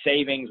our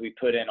savings, we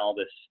put in all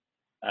this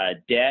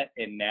debt,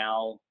 and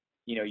now,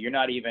 you're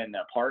not even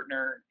a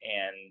partner.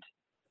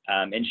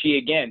 And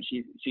she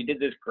did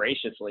this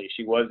graciously.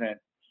 She wasn't,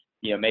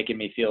 making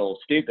me feel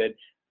stupid.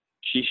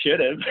 She should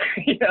have,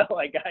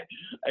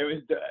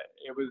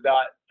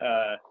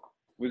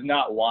 was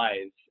not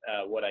wise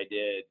what I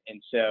did.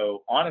 And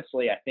so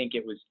honestly, I think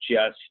it was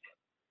just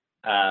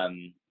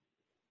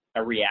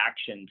a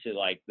reaction to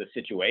like the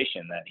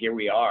situation that here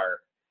we are.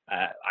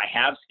 I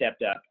have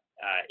stepped up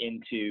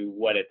into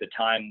what at the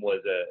time was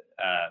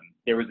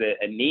there was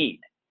a need.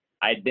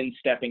 I'd been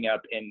stepping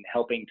up and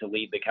helping to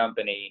lead the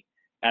company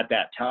at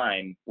that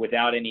time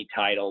without any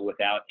title,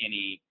 without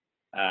any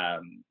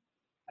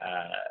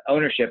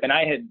ownership. And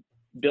I had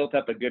built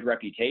up a good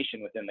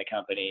reputation within the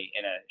company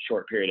in a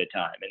short period of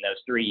time. In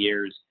those 3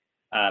 years,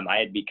 I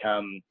had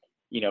become,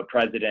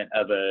 president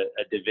of a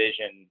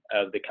division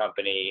of the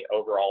company,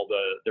 over all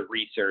the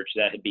research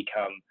that had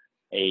become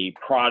a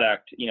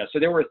product, so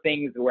there were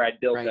things where I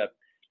built up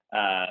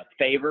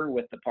favor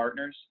with the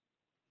partners.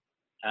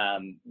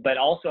 But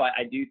also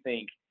I do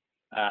think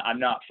I'm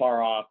not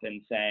far off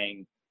in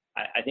saying,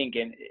 I think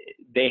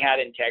they had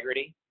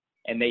integrity,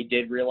 and they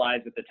did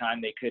realize at the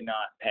time they could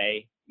not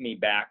pay me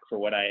back for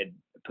what I had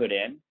put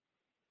in,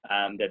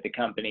 that the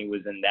company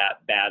was in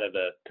that bad of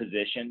a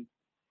position.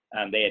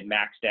 They had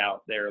maxed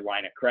out their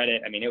line of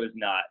credit. I mean, it was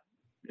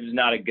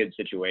not a good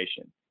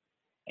situation.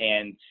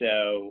 And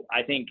so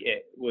I think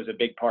it was a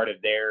big part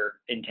of their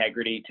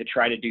integrity to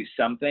try to do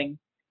something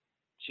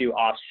to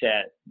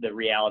offset the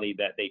reality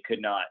that they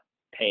could not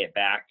pay it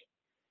back.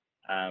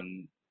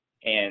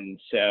 And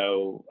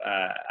so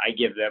I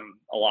give them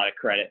a lot of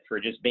credit for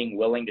just being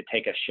willing to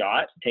take a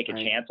shot, take a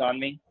chance on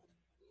me.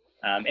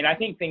 And I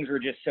think things were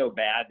just so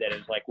bad that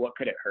it's like, what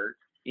could it hurt?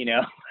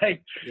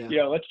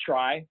 Let's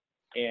try.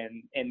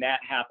 And that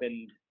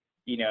happened,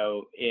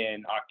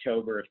 in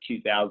October of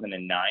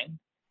 2009.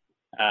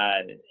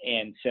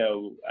 And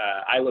so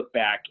I look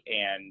back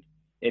and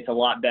it's a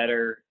lot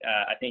better.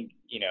 I think,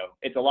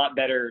 it's a lot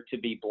better to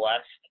be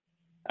blessed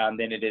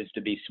than it is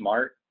to be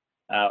smart.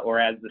 Or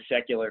as the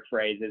secular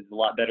phrase is, a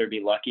lot better to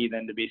be lucky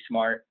than to be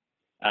smart.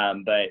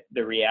 But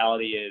the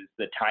reality is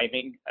the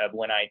timing of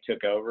when I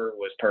took over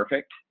was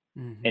perfect.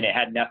 Mm-hmm. And it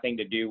had nothing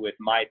to do with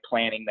my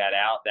planning that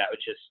out. That was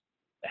just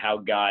how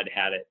God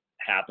had it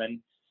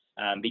happen.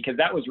 Because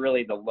that was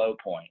really the low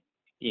point.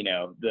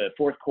 The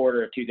fourth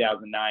quarter of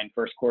 2009,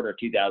 first quarter of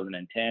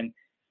 2010,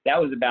 that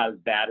was about as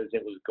bad as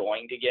it was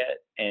going to get.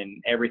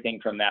 And everything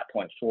from that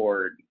point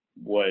forward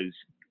was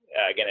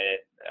going to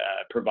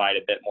provide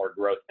a bit more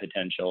growth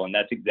potential. And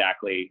that's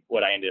exactly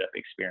what I ended up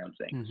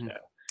experiencing. Mm-hmm. So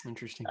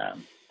interesting.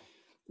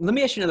 Let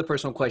me ask you another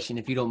personal question,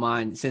 if you don't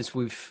mind, since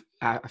this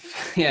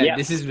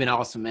has been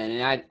awesome, man.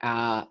 And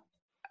I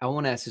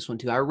want to ask this one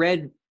too. I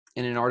read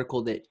in an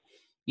article that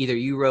either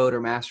you wrote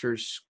or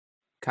Masters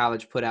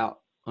College put out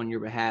on your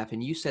behalf,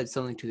 and you said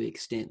something to the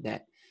extent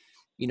that,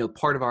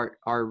 part of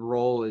our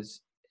role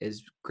as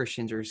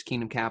Christians or as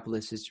kingdom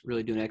capitalists is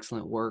really doing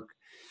excellent work.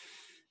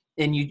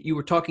 And you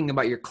were talking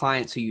about your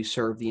clients who you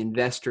serve, the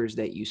investors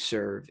that you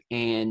serve,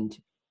 and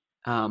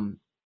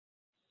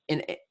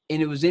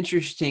it was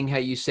interesting how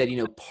you said,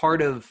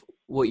 part of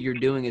what you're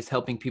doing is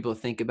helping people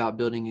think about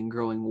building and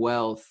growing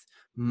wealth.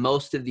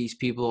 Most of these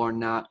people are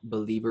not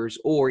believers,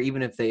 or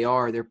even if they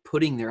are, they're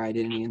putting their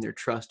identity and their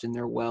trust in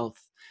their wealth.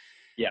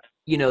 Yeah.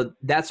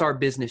 That's our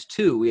business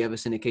too. We have a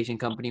syndication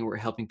company. We're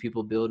helping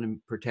people build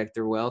and protect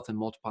their wealth and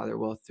multiply their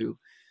wealth through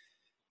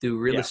through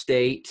real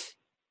estate.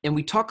 And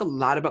we talk a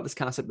lot about this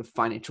concept of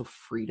financial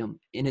freedom.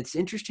 And it's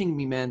interesting to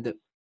me, man, that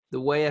the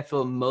way I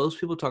feel most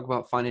people talk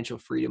about financial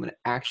freedom, and it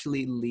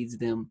actually leads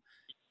them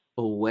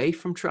away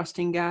from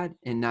trusting God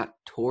and not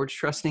towards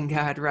trusting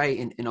God,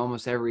 right? In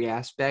almost every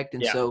aspect.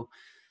 And so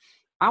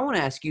I want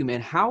to ask you,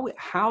 man,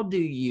 how do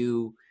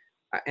you,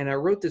 and I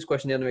wrote this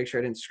question down to make sure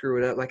I didn't screw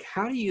it up. Like,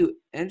 how do you,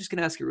 and I'm just going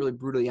to ask it really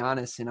brutally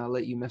honest, and I'll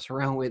let you mess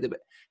around with it,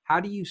 but how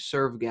do you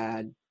serve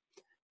God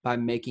by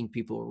making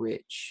people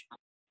rich?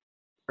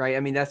 Right? I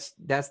mean, that's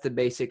the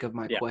basic of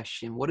my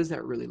question. What does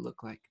that really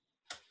look like?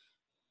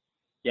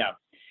 Yeah.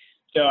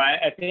 So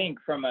I think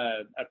from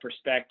a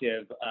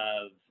perspective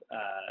of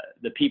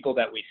the people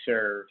that we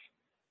serve,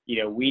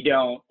 we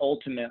don't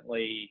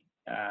ultimately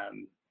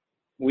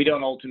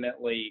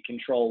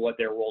control what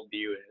their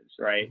worldview is,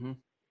 right?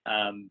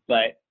 Mm-hmm.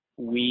 But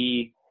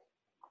we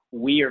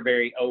are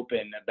very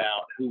open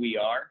about who we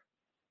are,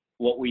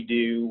 what we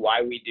do,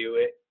 why we do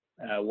it,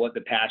 what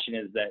the passion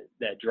is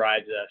that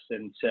drives us.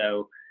 And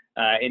so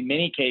in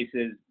many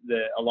cases,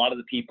 a lot of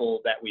the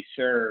people that we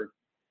serve,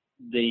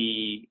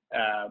 the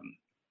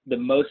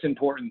most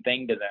important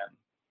thing to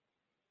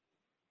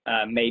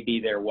them may be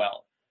their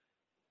wealth,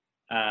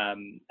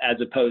 as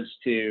opposed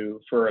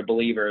to, for a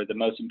believer, the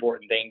most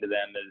important thing to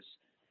them is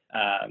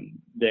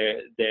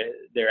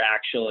they're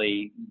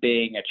actually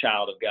being a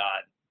child of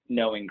God,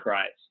 knowing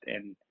Christ,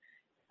 and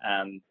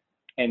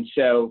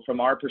so from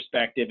our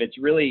perspective, it's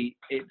really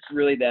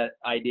that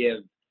idea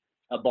of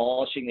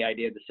abolishing the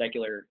idea of the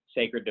secular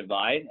sacred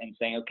divide and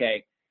saying,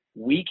 okay,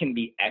 we can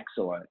be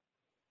excellent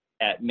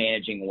at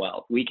managing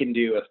wealth. We can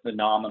do a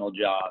phenomenal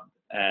job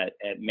at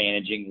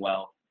managing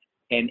wealth.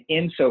 And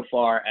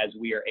insofar as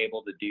we are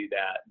able to do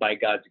that by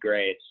God's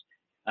grace,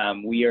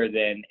 we are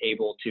then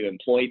able to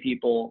employ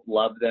people,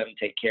 love them,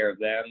 take care of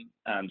them,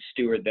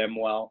 steward them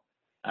well.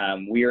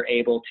 We are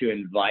able to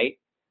invite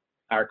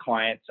our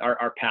clients.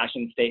 Our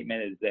passion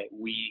statement is that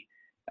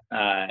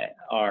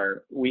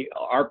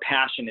our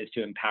passion is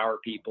to empower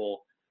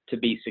people to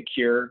be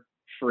secure,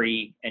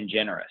 free, and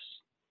generous.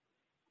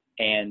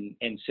 And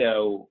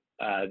so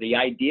the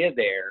idea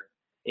there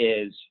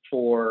is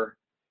for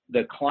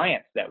the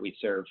clients that we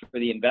serve, for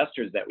the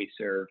investors that we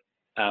serve,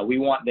 we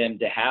want them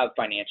to have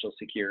financial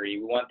security.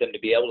 We want them to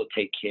be able to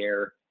take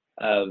care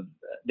of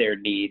their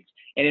needs.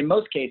 And in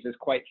most cases,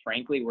 quite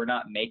frankly, we're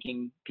not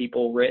making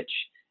people rich.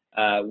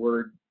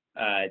 We're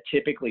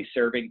typically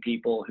serving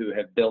people who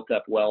have built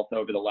up wealth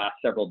over the last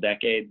several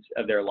decades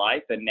of their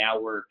life. And now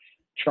we're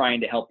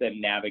trying to help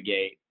them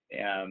navigate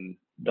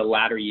the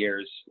latter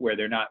years where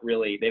they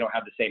don't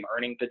have the same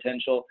earning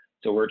potential.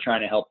 So we're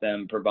trying to help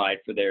them provide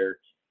for their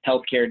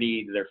healthcare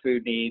needs, their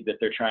food needs, if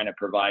they're trying to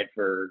provide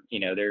for,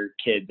 their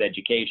kids'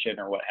 education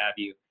or what have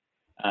you.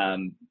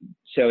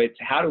 So it's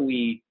how do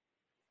we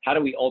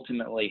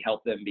ultimately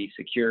help them be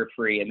secure,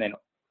 free, and then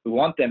we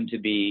want them to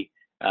be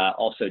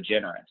also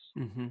generous.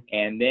 Mm-hmm.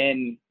 And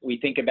then we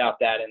think about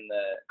that in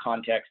the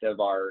context of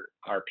our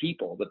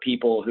people, the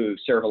people who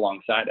serve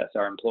alongside us,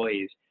 our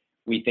employees.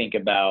 We think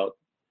about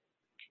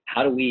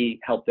how do we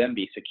help them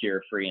be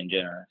secure, free, and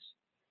generous?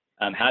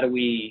 How do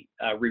we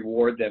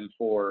reward them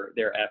for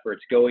their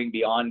efforts, going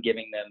beyond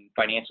giving them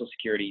financial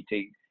security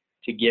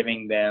to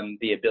giving them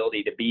the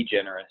ability to be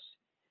generous?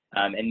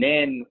 And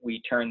then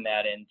we turn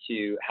that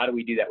into how do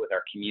we do that with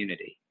our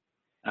community?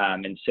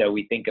 And so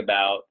we think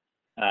about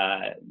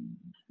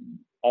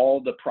all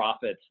the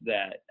profits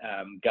that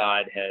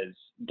God has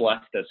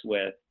blessed us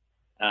with.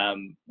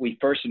 We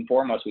first and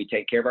foremost, we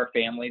take care of our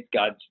families.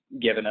 God's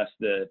given us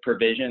the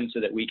provision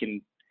so that we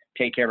can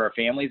take care of our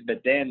families,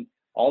 but then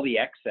all the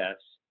excess,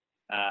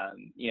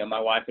 my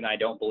wife and I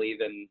don't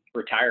believe in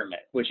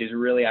retirement, which is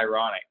really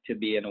ironic to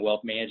be in a wealth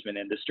management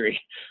industry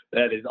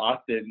that is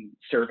often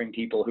serving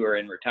people who are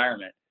in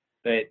retirement.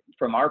 But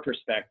from our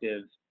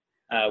perspective,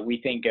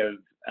 we think of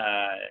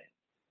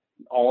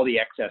all the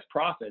excess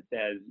profits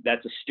as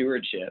that's a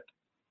stewardship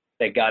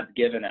that God's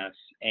given us.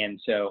 And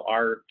so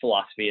our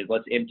philosophy is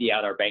let's empty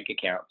out our bank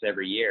accounts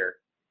every year,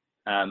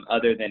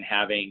 other than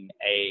having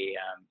a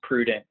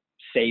prudent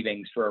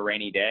savings for a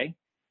rainy day.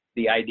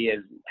 The idea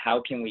is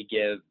how can we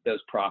give those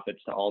profits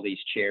to all these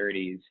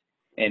charities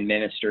and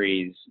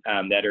ministries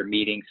that are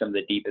meeting some of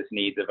the deepest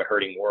needs of a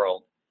hurting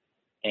world.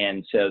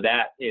 And so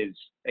that is,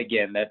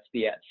 again, that's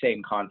the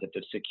same concept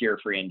of secure,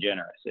 free, and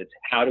generous. It's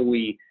how do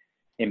we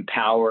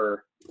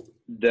empower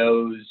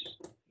those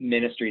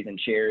ministries and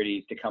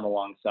charities to come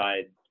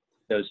alongside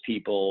those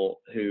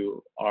people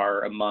who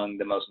are among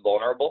the most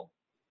vulnerable?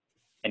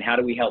 And how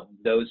do we help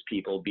those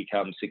people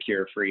become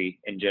secure, free,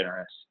 and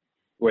generous,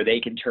 where they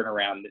can turn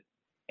around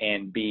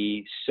and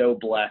be so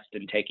blessed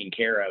and taken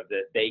care of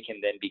that they can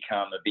then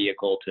become a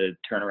vehicle to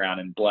turn around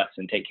and bless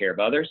and take care of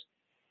others.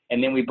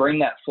 And then we bring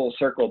that full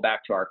circle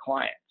back to our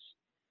clients,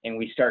 and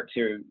we start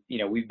to,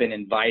 we've been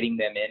inviting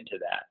them into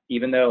that.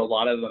 Even though a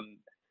lot of them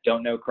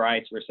don't know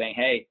Christ, we're saying,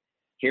 hey,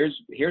 here's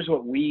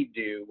what we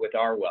do with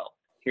our wealth.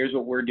 Here's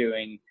what we're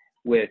doing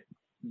with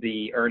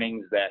the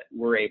earnings that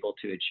we're able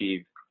to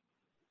achieve.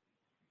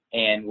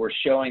 And we're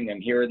showing them,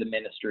 here are the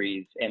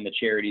ministries and the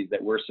charities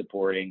that we're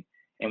supporting.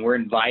 and we're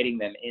inviting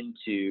them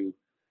into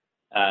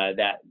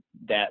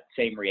that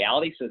same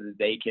reality so that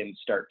they can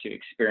start to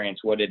experience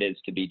what it is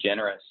to be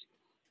generous,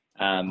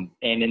 and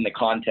in the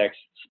context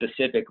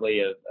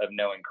specifically of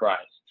knowing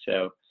Christ.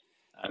 So,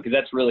 because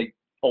that's really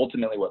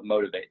ultimately what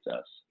motivates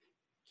us.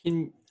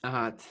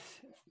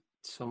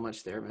 So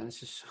much there, man.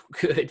 This is so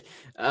good.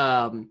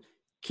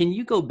 Can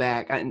you go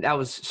back? And that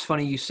was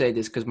funny you say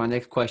this, because my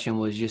next question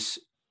was just,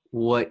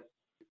 what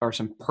are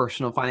some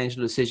personal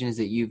financial decisions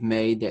that you've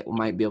made that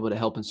might be able to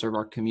help and serve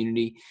our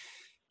community?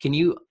 Can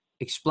you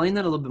explain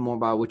that a little bit more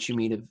about what you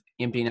mean of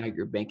emptying out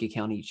your bank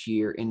account each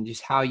year, and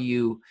just how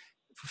you,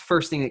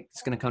 first thing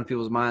that's going to come to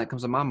people's mind, that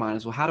comes to my mind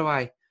is, well, how do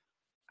I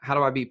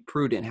be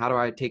prudent? How do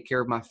I take care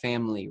of my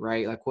family?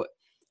 Right? Like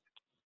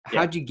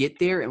how'd you get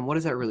there, and what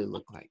does that really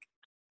look like?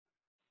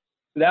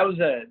 That was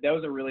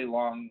a really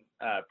long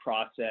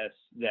process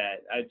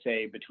that I'd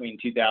say between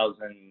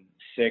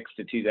 2006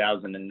 to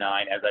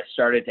 2009, as I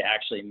started to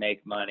actually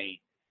make money,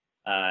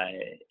 I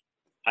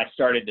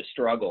started to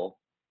struggle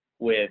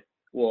with,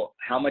 well,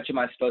 how much am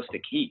I supposed to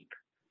keep?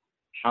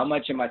 How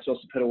much am I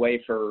supposed to put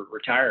away for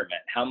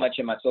retirement? How much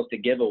am I supposed to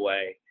give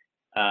away?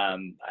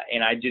 And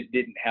I just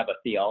didn't have a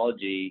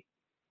theology,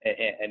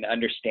 an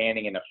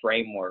understanding, and a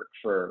framework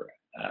for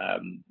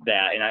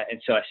that.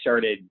 And so I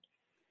started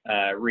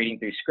reading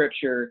through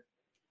scripture,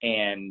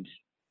 and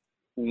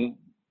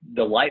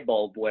the light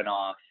bulb went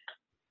off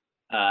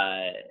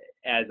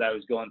as I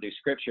was going through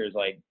scriptures.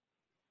 Like,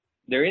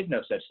 there is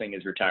no such thing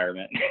as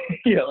retirement.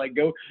 You're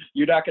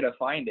not going to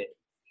find it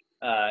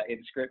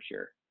in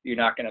scripture. You're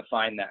not going to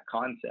find that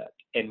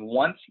concept. And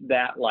once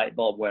that light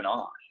bulb went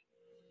off,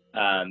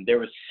 there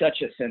was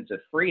such a sense of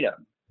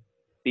freedom,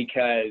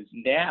 because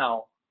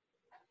now,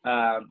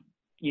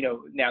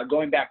 now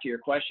going back to your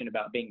question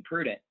about being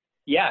prudent,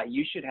 yeah,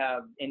 you should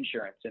have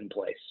insurance in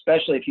place,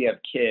 especially if you have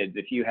kids,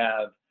 if you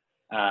have,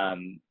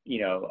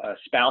 a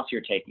spouse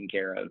you're taking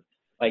care of.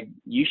 Like,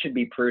 you should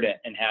be prudent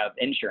and have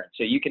insurance.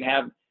 So you can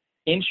have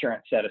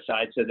insurance set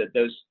aside so that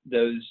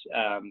those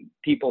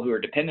people who are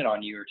dependent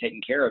on you are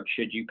taken care of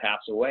should you pass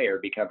away or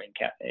become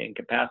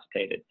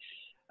incapacitated.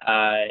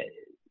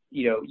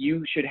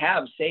 You should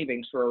have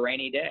savings for a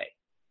rainy day.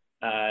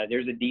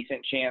 There's a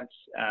decent chance,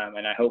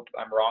 and I hope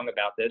I'm wrong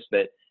about this,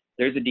 but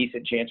there's a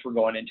decent chance we're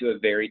going into a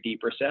very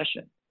deep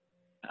recession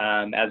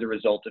as a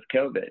result of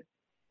COVID.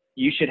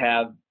 You should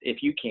have,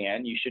 if you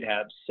can,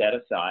 set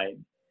aside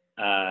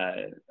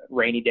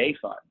rainy day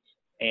funds,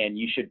 and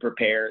you should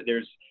prepare.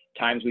 There's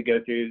times we go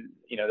through,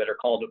 that are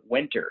called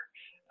winter.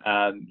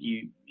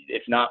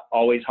 It's not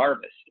always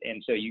harvest.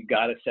 And so you've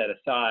got to set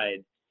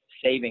aside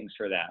savings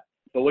for that.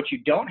 But what you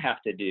don't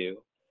have to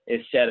do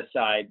is set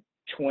aside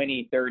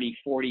 20, 30,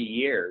 40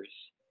 years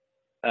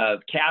of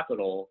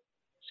capital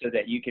so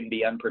that you can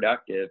be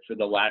unproductive for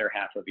the latter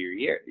half of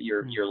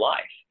your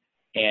life.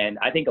 And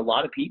I think a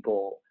lot of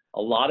people,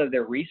 a lot of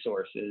their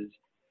resources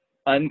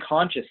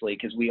unconsciously,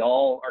 because we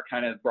all are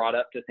kind of brought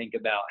up to think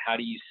about how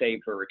do you save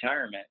for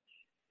retirement.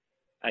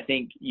 I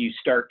think you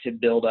start to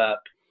build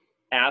up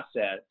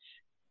assets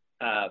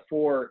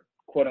for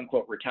quote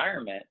unquote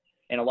retirement.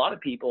 And a lot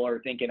of people are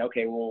thinking,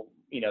 okay, well,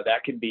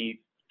 that could be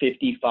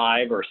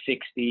 55 or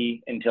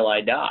 60 until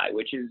I die,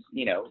 which is,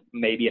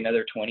 maybe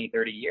another 20,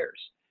 30 years.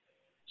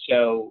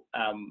 So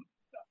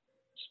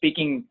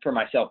speaking for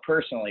myself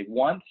personally,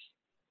 once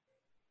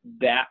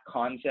that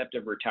concept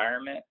of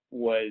retirement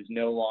was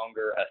no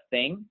longer a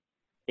thing,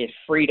 it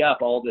freed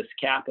up all this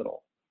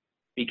capital,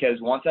 because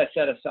once I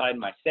set aside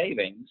my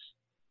savings,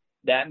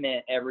 that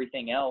meant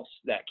everything else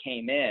that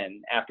came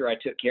in after I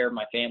took care of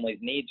my family's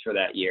needs for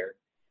that year,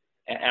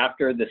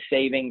 after the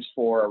savings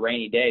for a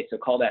rainy day. So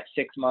call that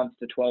 6 months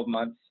to 12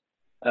 months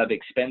of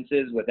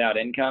expenses without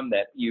income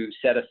that you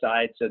set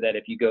aside so that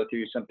if you go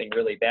through something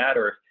really bad,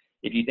 or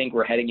if you think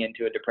we're heading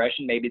into a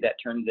depression, maybe that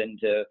turns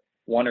into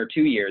 1 or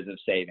 2 years of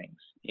savings,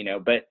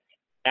 but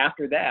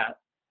after that,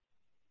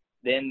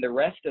 then the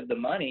rest of the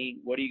money,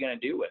 what are you going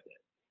to do with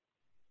it?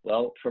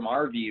 Well, from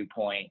our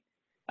viewpoint,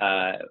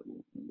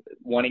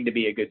 wanting to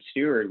be a good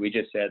steward, we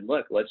just said,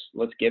 look,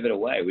 let's give it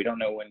away. We don't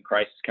know when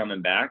Christ is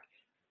coming back.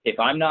 If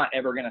I'm not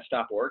ever going to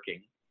stop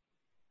working,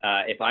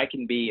 if I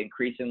can be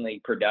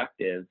increasingly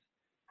productive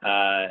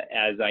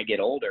as I get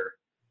older,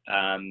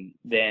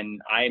 then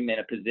I'm in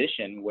a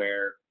position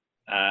where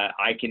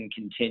I can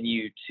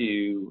continue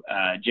to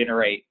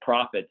generate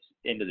profits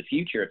into the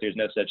future if there's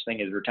no such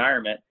thing as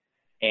retirement,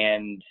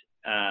 and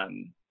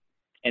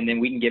then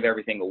we can give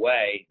everything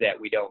away that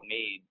we don't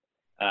need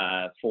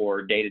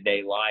for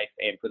day-to-day life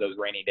and for those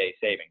rainy day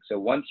savings. So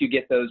once you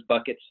get those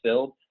buckets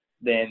filled,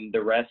 then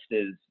the rest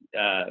is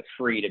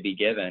free to be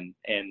given.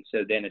 And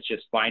so then it's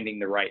just finding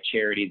the right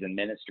charities and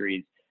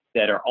ministries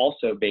that are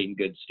also being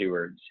good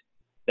stewards,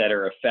 that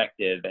are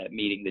effective at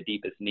meeting the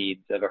deepest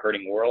needs of a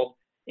hurting world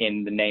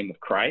in the name of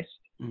Christ.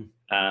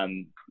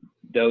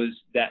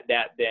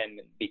 That then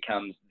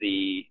becomes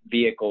the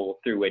vehicle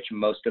through which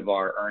most of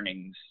our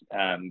earnings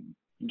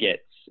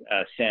gets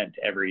sent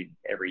every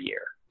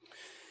year.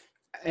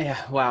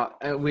 Yeah. Wow.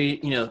 We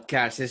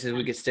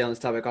could stay on this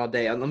topic all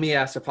day. Let me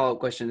ask a follow-up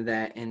question to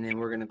that, and then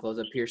we're going to close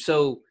up here.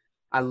 So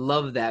I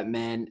love that,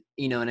 man.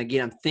 And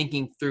again, I'm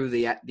thinking through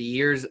the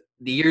ears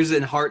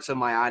and hearts of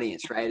my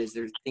audience, right? As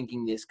they're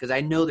thinking this, because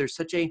I know there's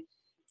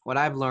what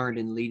I've learned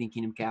in leading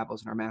Kingdom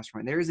Capitals in our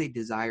mastermind, there is a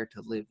desire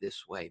to live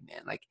this way,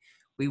 man. Like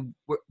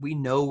we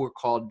know we're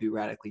called to be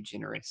radically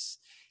generous,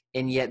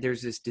 and yet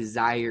there's this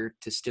desire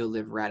to still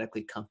live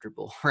radically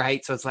comfortable,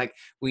 right? So it's like,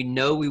 we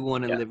know we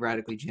want to live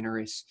radically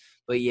generous,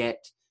 but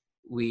yet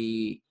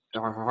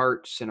our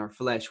hearts and our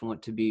flesh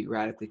want to be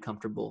radically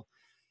comfortable.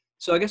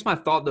 So I guess my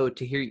thought, though,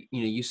 to hear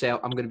you say I'm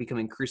going to become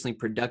increasingly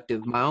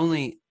productive, my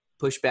only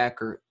pushback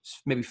or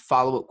maybe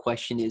follow-up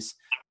question is,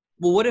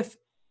 well, what if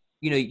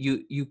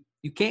you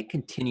can't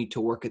continue to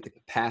work at the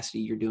capacity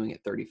you're doing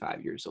at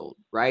 35 years old,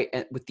 right?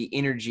 And with the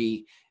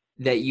energy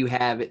that you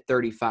have at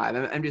 35.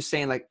 I'm just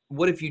saying, like,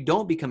 what if you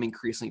don't become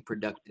increasingly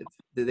productive?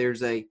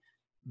 There's a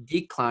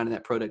decline in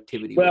that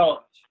productivity.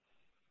 Well,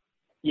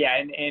 yeah,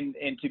 and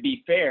to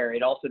be fair,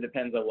 it also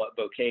depends on what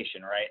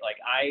vocation, right? Like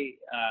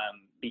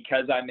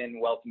because I'm in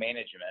wealth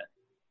management,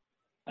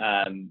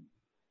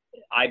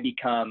 I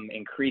become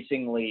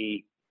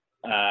increasingly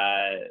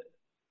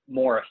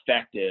more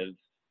effective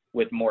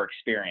with more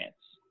experience.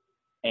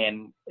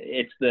 And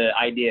it's the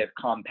idea of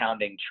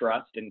compounding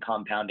trust and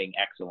compounding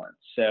excellence.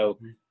 So,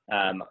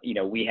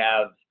 we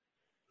have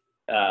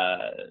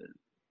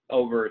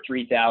over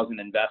 3,000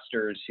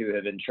 investors who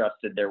have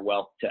entrusted their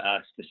wealth to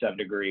us to some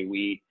degree.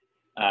 We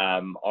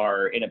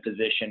are in a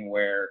position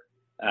where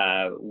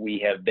we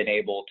have been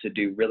able to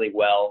do really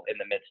well in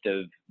the midst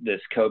of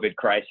this COVID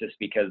crisis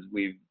because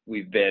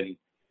we've been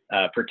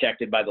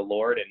protected by the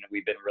Lord, and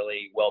we've been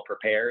really well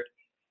prepared.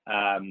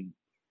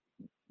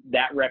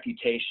 That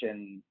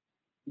reputation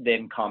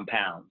then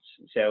compounds.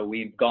 So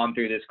we've gone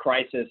through this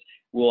crisis.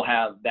 We'll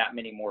have that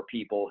many more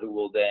people who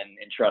will then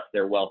entrust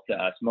their wealth to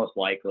us, most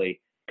likely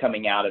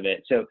coming out of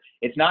it. So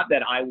it's not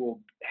that I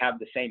will have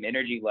the same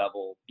energy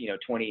level,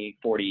 20,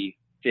 40,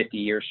 50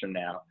 years from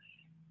now.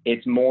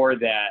 It's more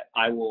that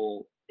I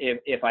will,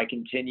 if I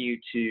continue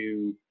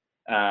to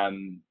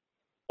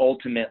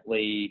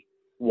ultimately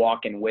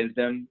walk in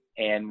wisdom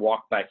and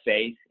walk by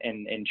faith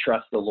and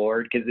trust the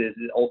Lord, because this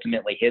is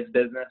ultimately His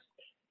business,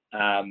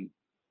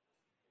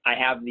 I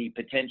have the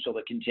potential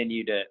to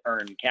continue to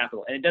earn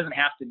capital. And it doesn't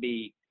have to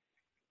be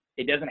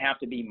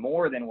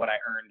more than what I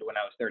earned when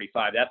I was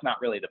 35. That's not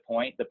really the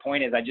point. The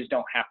point is I just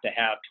don't have to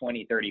have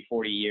 20, 30,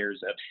 40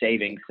 years of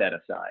savings set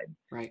aside.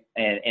 Right.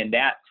 And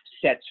that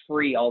sets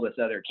free all this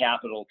other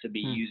capital to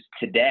be used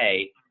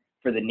today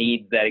for the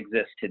needs that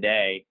exist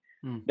today.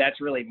 That's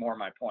really more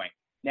my point.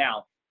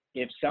 Now,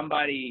 if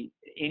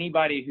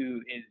anybody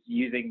who is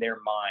using their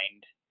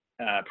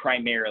mind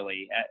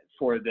primarily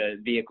for the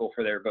vehicle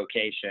for their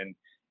vocation,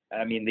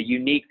 I mean, the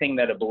unique thing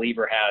that a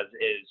believer has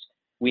is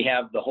we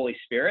have the Holy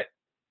Spirit.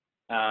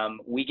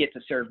 We get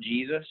to serve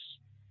Jesus.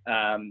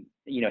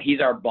 He's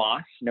our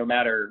boss, no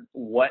matter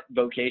what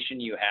vocation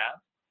you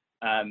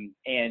have.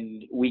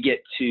 And we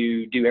get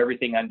to do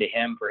everything unto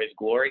Him for His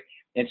glory.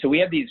 And so we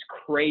have these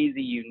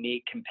crazy,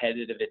 unique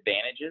competitive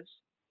advantages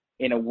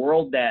in a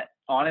world that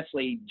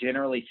honestly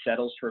generally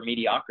settles for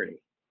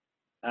mediocrity.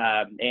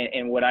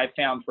 And what I've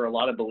found for a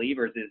lot of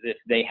believers is if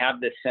they have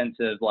this sense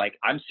of like,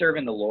 I'm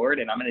serving the Lord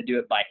and I'm going to do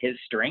it by His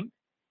strength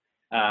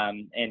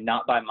and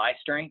not by my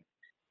strength.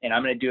 And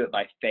I'm going to do it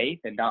by faith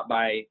and not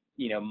by,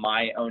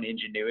 my own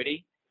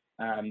ingenuity,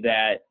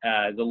 that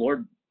the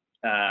Lord,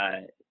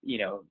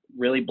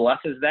 really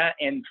blesses that.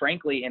 And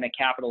frankly, in a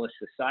capitalist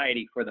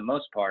society, for the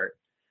most part,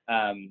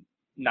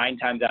 9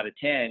 times out of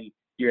 10,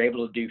 you're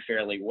able to do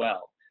fairly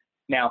well.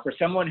 Now, for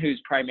someone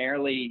who's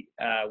primarily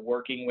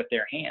working with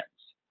their hands,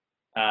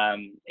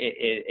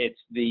 it's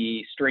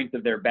the strength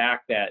of their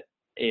back that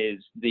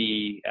is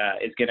going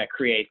to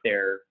create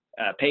their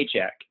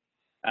paycheck.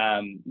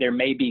 There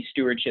may be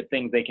stewardship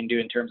things they can do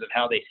in terms of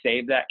how they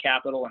save that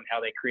capital and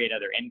how they create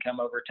other income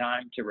over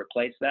time to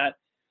replace that.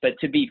 But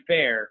to be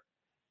fair,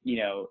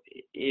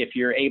 if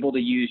you're able to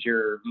use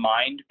your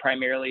mind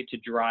primarily to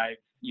drive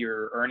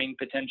your earning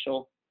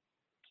potential,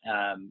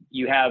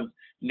 you have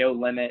no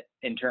limit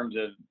in terms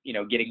of,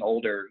 getting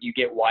older. You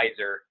get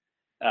wiser.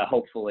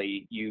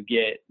 Hopefully you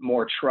get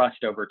more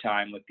trust over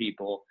time with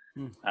people.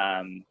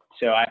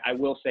 So I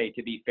will say,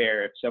 to be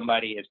fair, if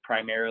somebody is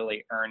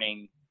primarily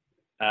earning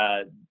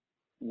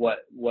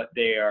what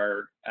they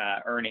are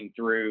earning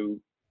through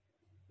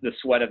the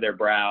sweat of their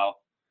brow,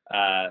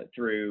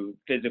 through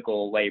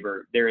physical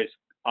labor, there is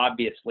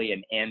obviously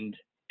an end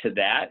to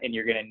that, and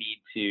you're going to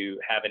need to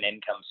have an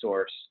income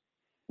source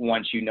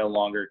once you no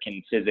longer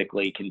can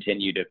physically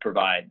continue to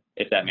provide,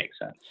 if that makes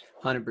sense.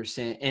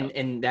 100%.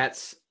 And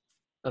that's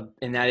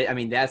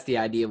that's the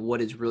idea of what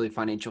is really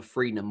financial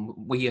freedom.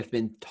 We have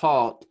been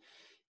taught,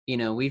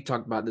 we've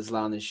talked about this a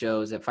lot on the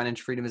show, is that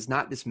financial freedom is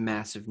not this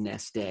massive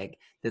nest egg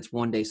that's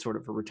one day sort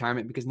of a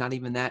retirement, because not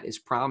even that is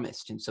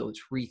promised. And so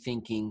it's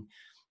rethinking,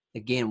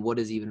 again, what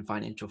is even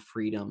financial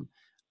freedom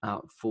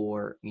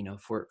for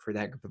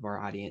that group of our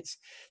audience.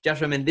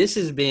 Joshua, man, this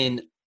has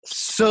been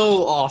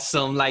so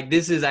awesome. Like,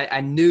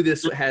 I knew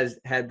this has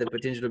had the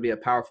potential to be a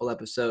powerful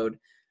episode.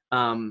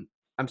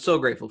 I'm so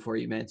grateful for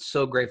you, man.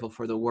 So grateful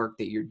for the work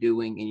that you're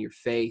doing in your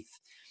faith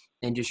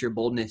and just your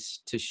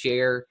boldness to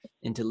share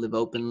and to live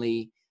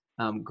openly.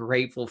 I'm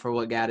grateful for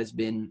what God has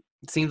been.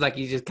 It seems like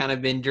he's just kind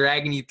of been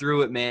dragging you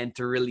through it, man,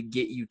 to really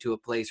get you to a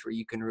place where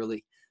you can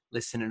really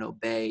listen and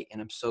obey. And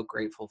I'm so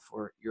grateful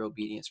for your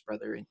obedience,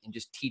 brother, and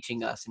just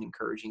teaching us and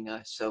encouraging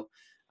us. So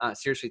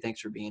seriously, thanks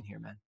for being here,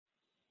 man.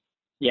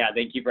 Yeah,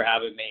 thank you for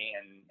having me,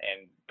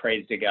 and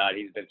praise to God.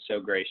 He's been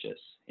so gracious.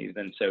 He's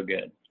been so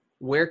good.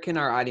 Where can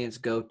our audience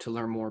go to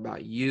learn more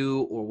about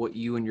you or what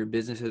you and your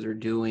businesses are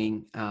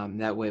doing?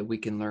 That way we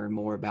can learn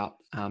more about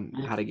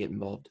how to get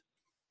involved.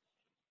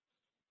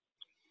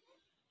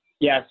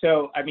 Yeah,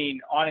 so I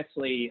mean,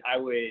 honestly, I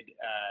would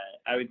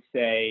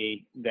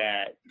say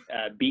that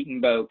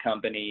Beaten Bow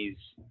Companies,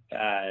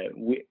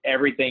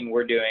 everything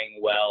we're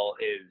doing well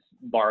is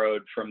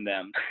borrowed from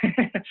them.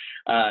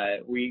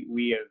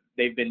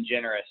 They've been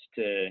generous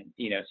to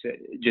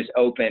just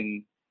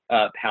open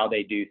up how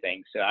they do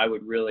things. So I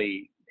would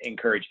really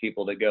encourage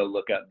people to go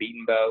look up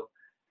Beaten Bow.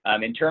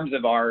 In terms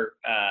of our,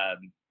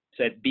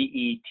 so it's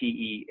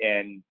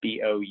BETENBOUGH,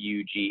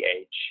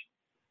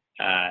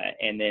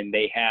 and then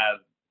they have,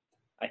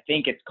 I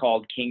think it's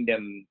called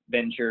Kingdom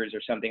Ventures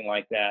or something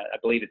like that. I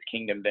believe it's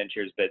Kingdom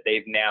Ventures, but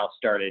they've now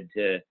started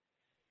to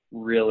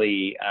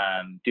really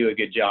do a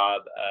good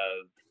job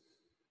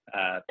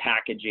of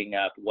packaging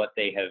up what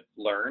they have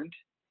learned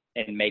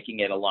and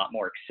making it a lot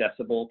more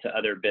accessible to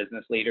other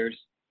business leaders.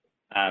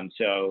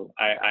 So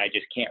I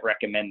just can't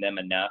recommend them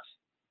enough.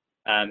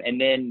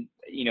 And then,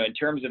 in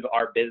terms of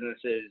our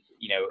businesses,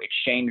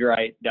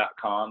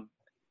 ExchangeRight.com,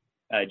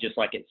 just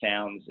like it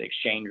sounds,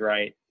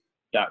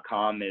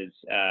 ExchangeRight.com is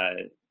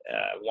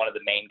one of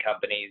the main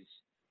companies,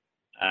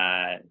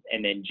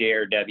 and then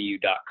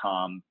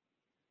JRW.com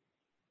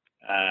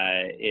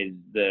is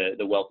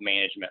the wealth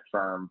management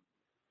firm.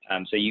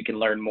 So you can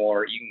learn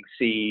more. You can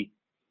see,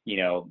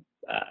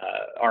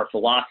 our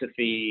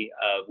philosophy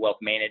of wealth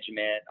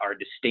management, our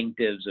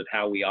distinctives of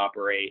how we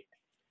operate,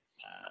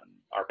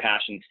 our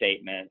passion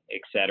statement,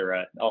 et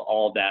cetera.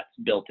 All that's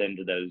built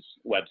into those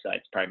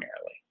websites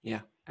primarily.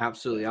 Yeah,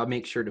 absolutely. I'll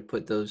make sure to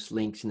put those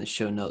links in the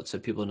show notes so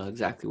people know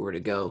exactly where to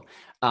go.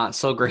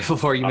 So grateful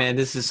for you, man.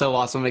 This is so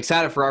awesome. I'm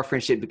excited for our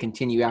friendship to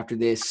continue after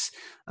this.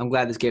 I'm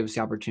glad this gave us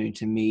the opportunity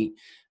to meet.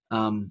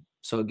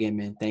 So again,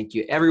 man, thank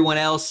you. Everyone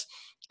else,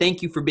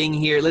 thank you for being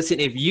here. Listen,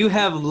 if you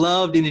have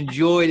loved and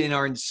enjoyed and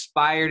are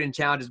inspired and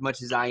challenged as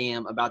much as I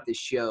am about this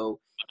show,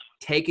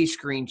 take a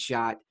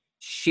screenshot,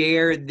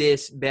 share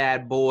this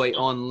bad boy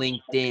on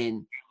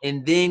LinkedIn,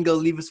 and then go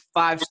leave us a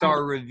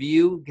 5-star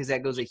review, because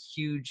that goes a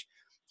huge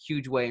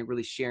way in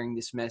really sharing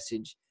this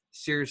message.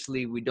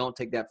 Seriously, we don't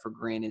take that for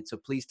granted. So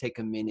please take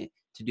a minute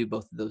to do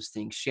both of those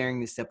things, sharing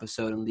this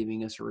episode and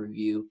leaving us a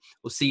review.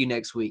 We'll see you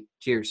next week.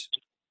 Cheers.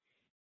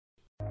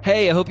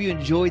 Hey, I hope you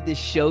enjoyed this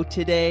show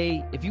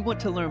today. If you want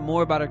to learn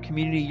more about our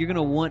community, you're going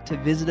to want to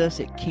visit us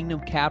at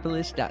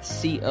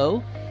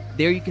kingdomcapitalist.co.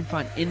 There you can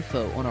find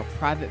info on our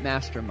private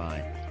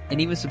mastermind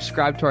and even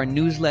subscribe to our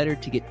newsletter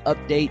to get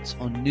updates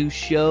on new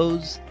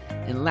shows.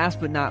 And last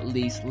but not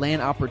least,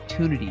 land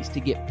opportunities to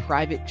get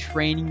private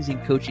trainings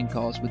and coaching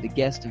calls with the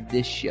guest of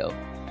this show.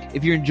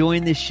 If you're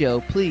enjoying this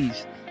show,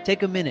 please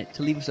take a minute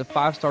to leave us a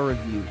 5-star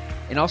review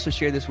and also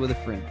share this with a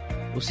friend.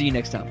 We'll see you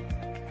next time.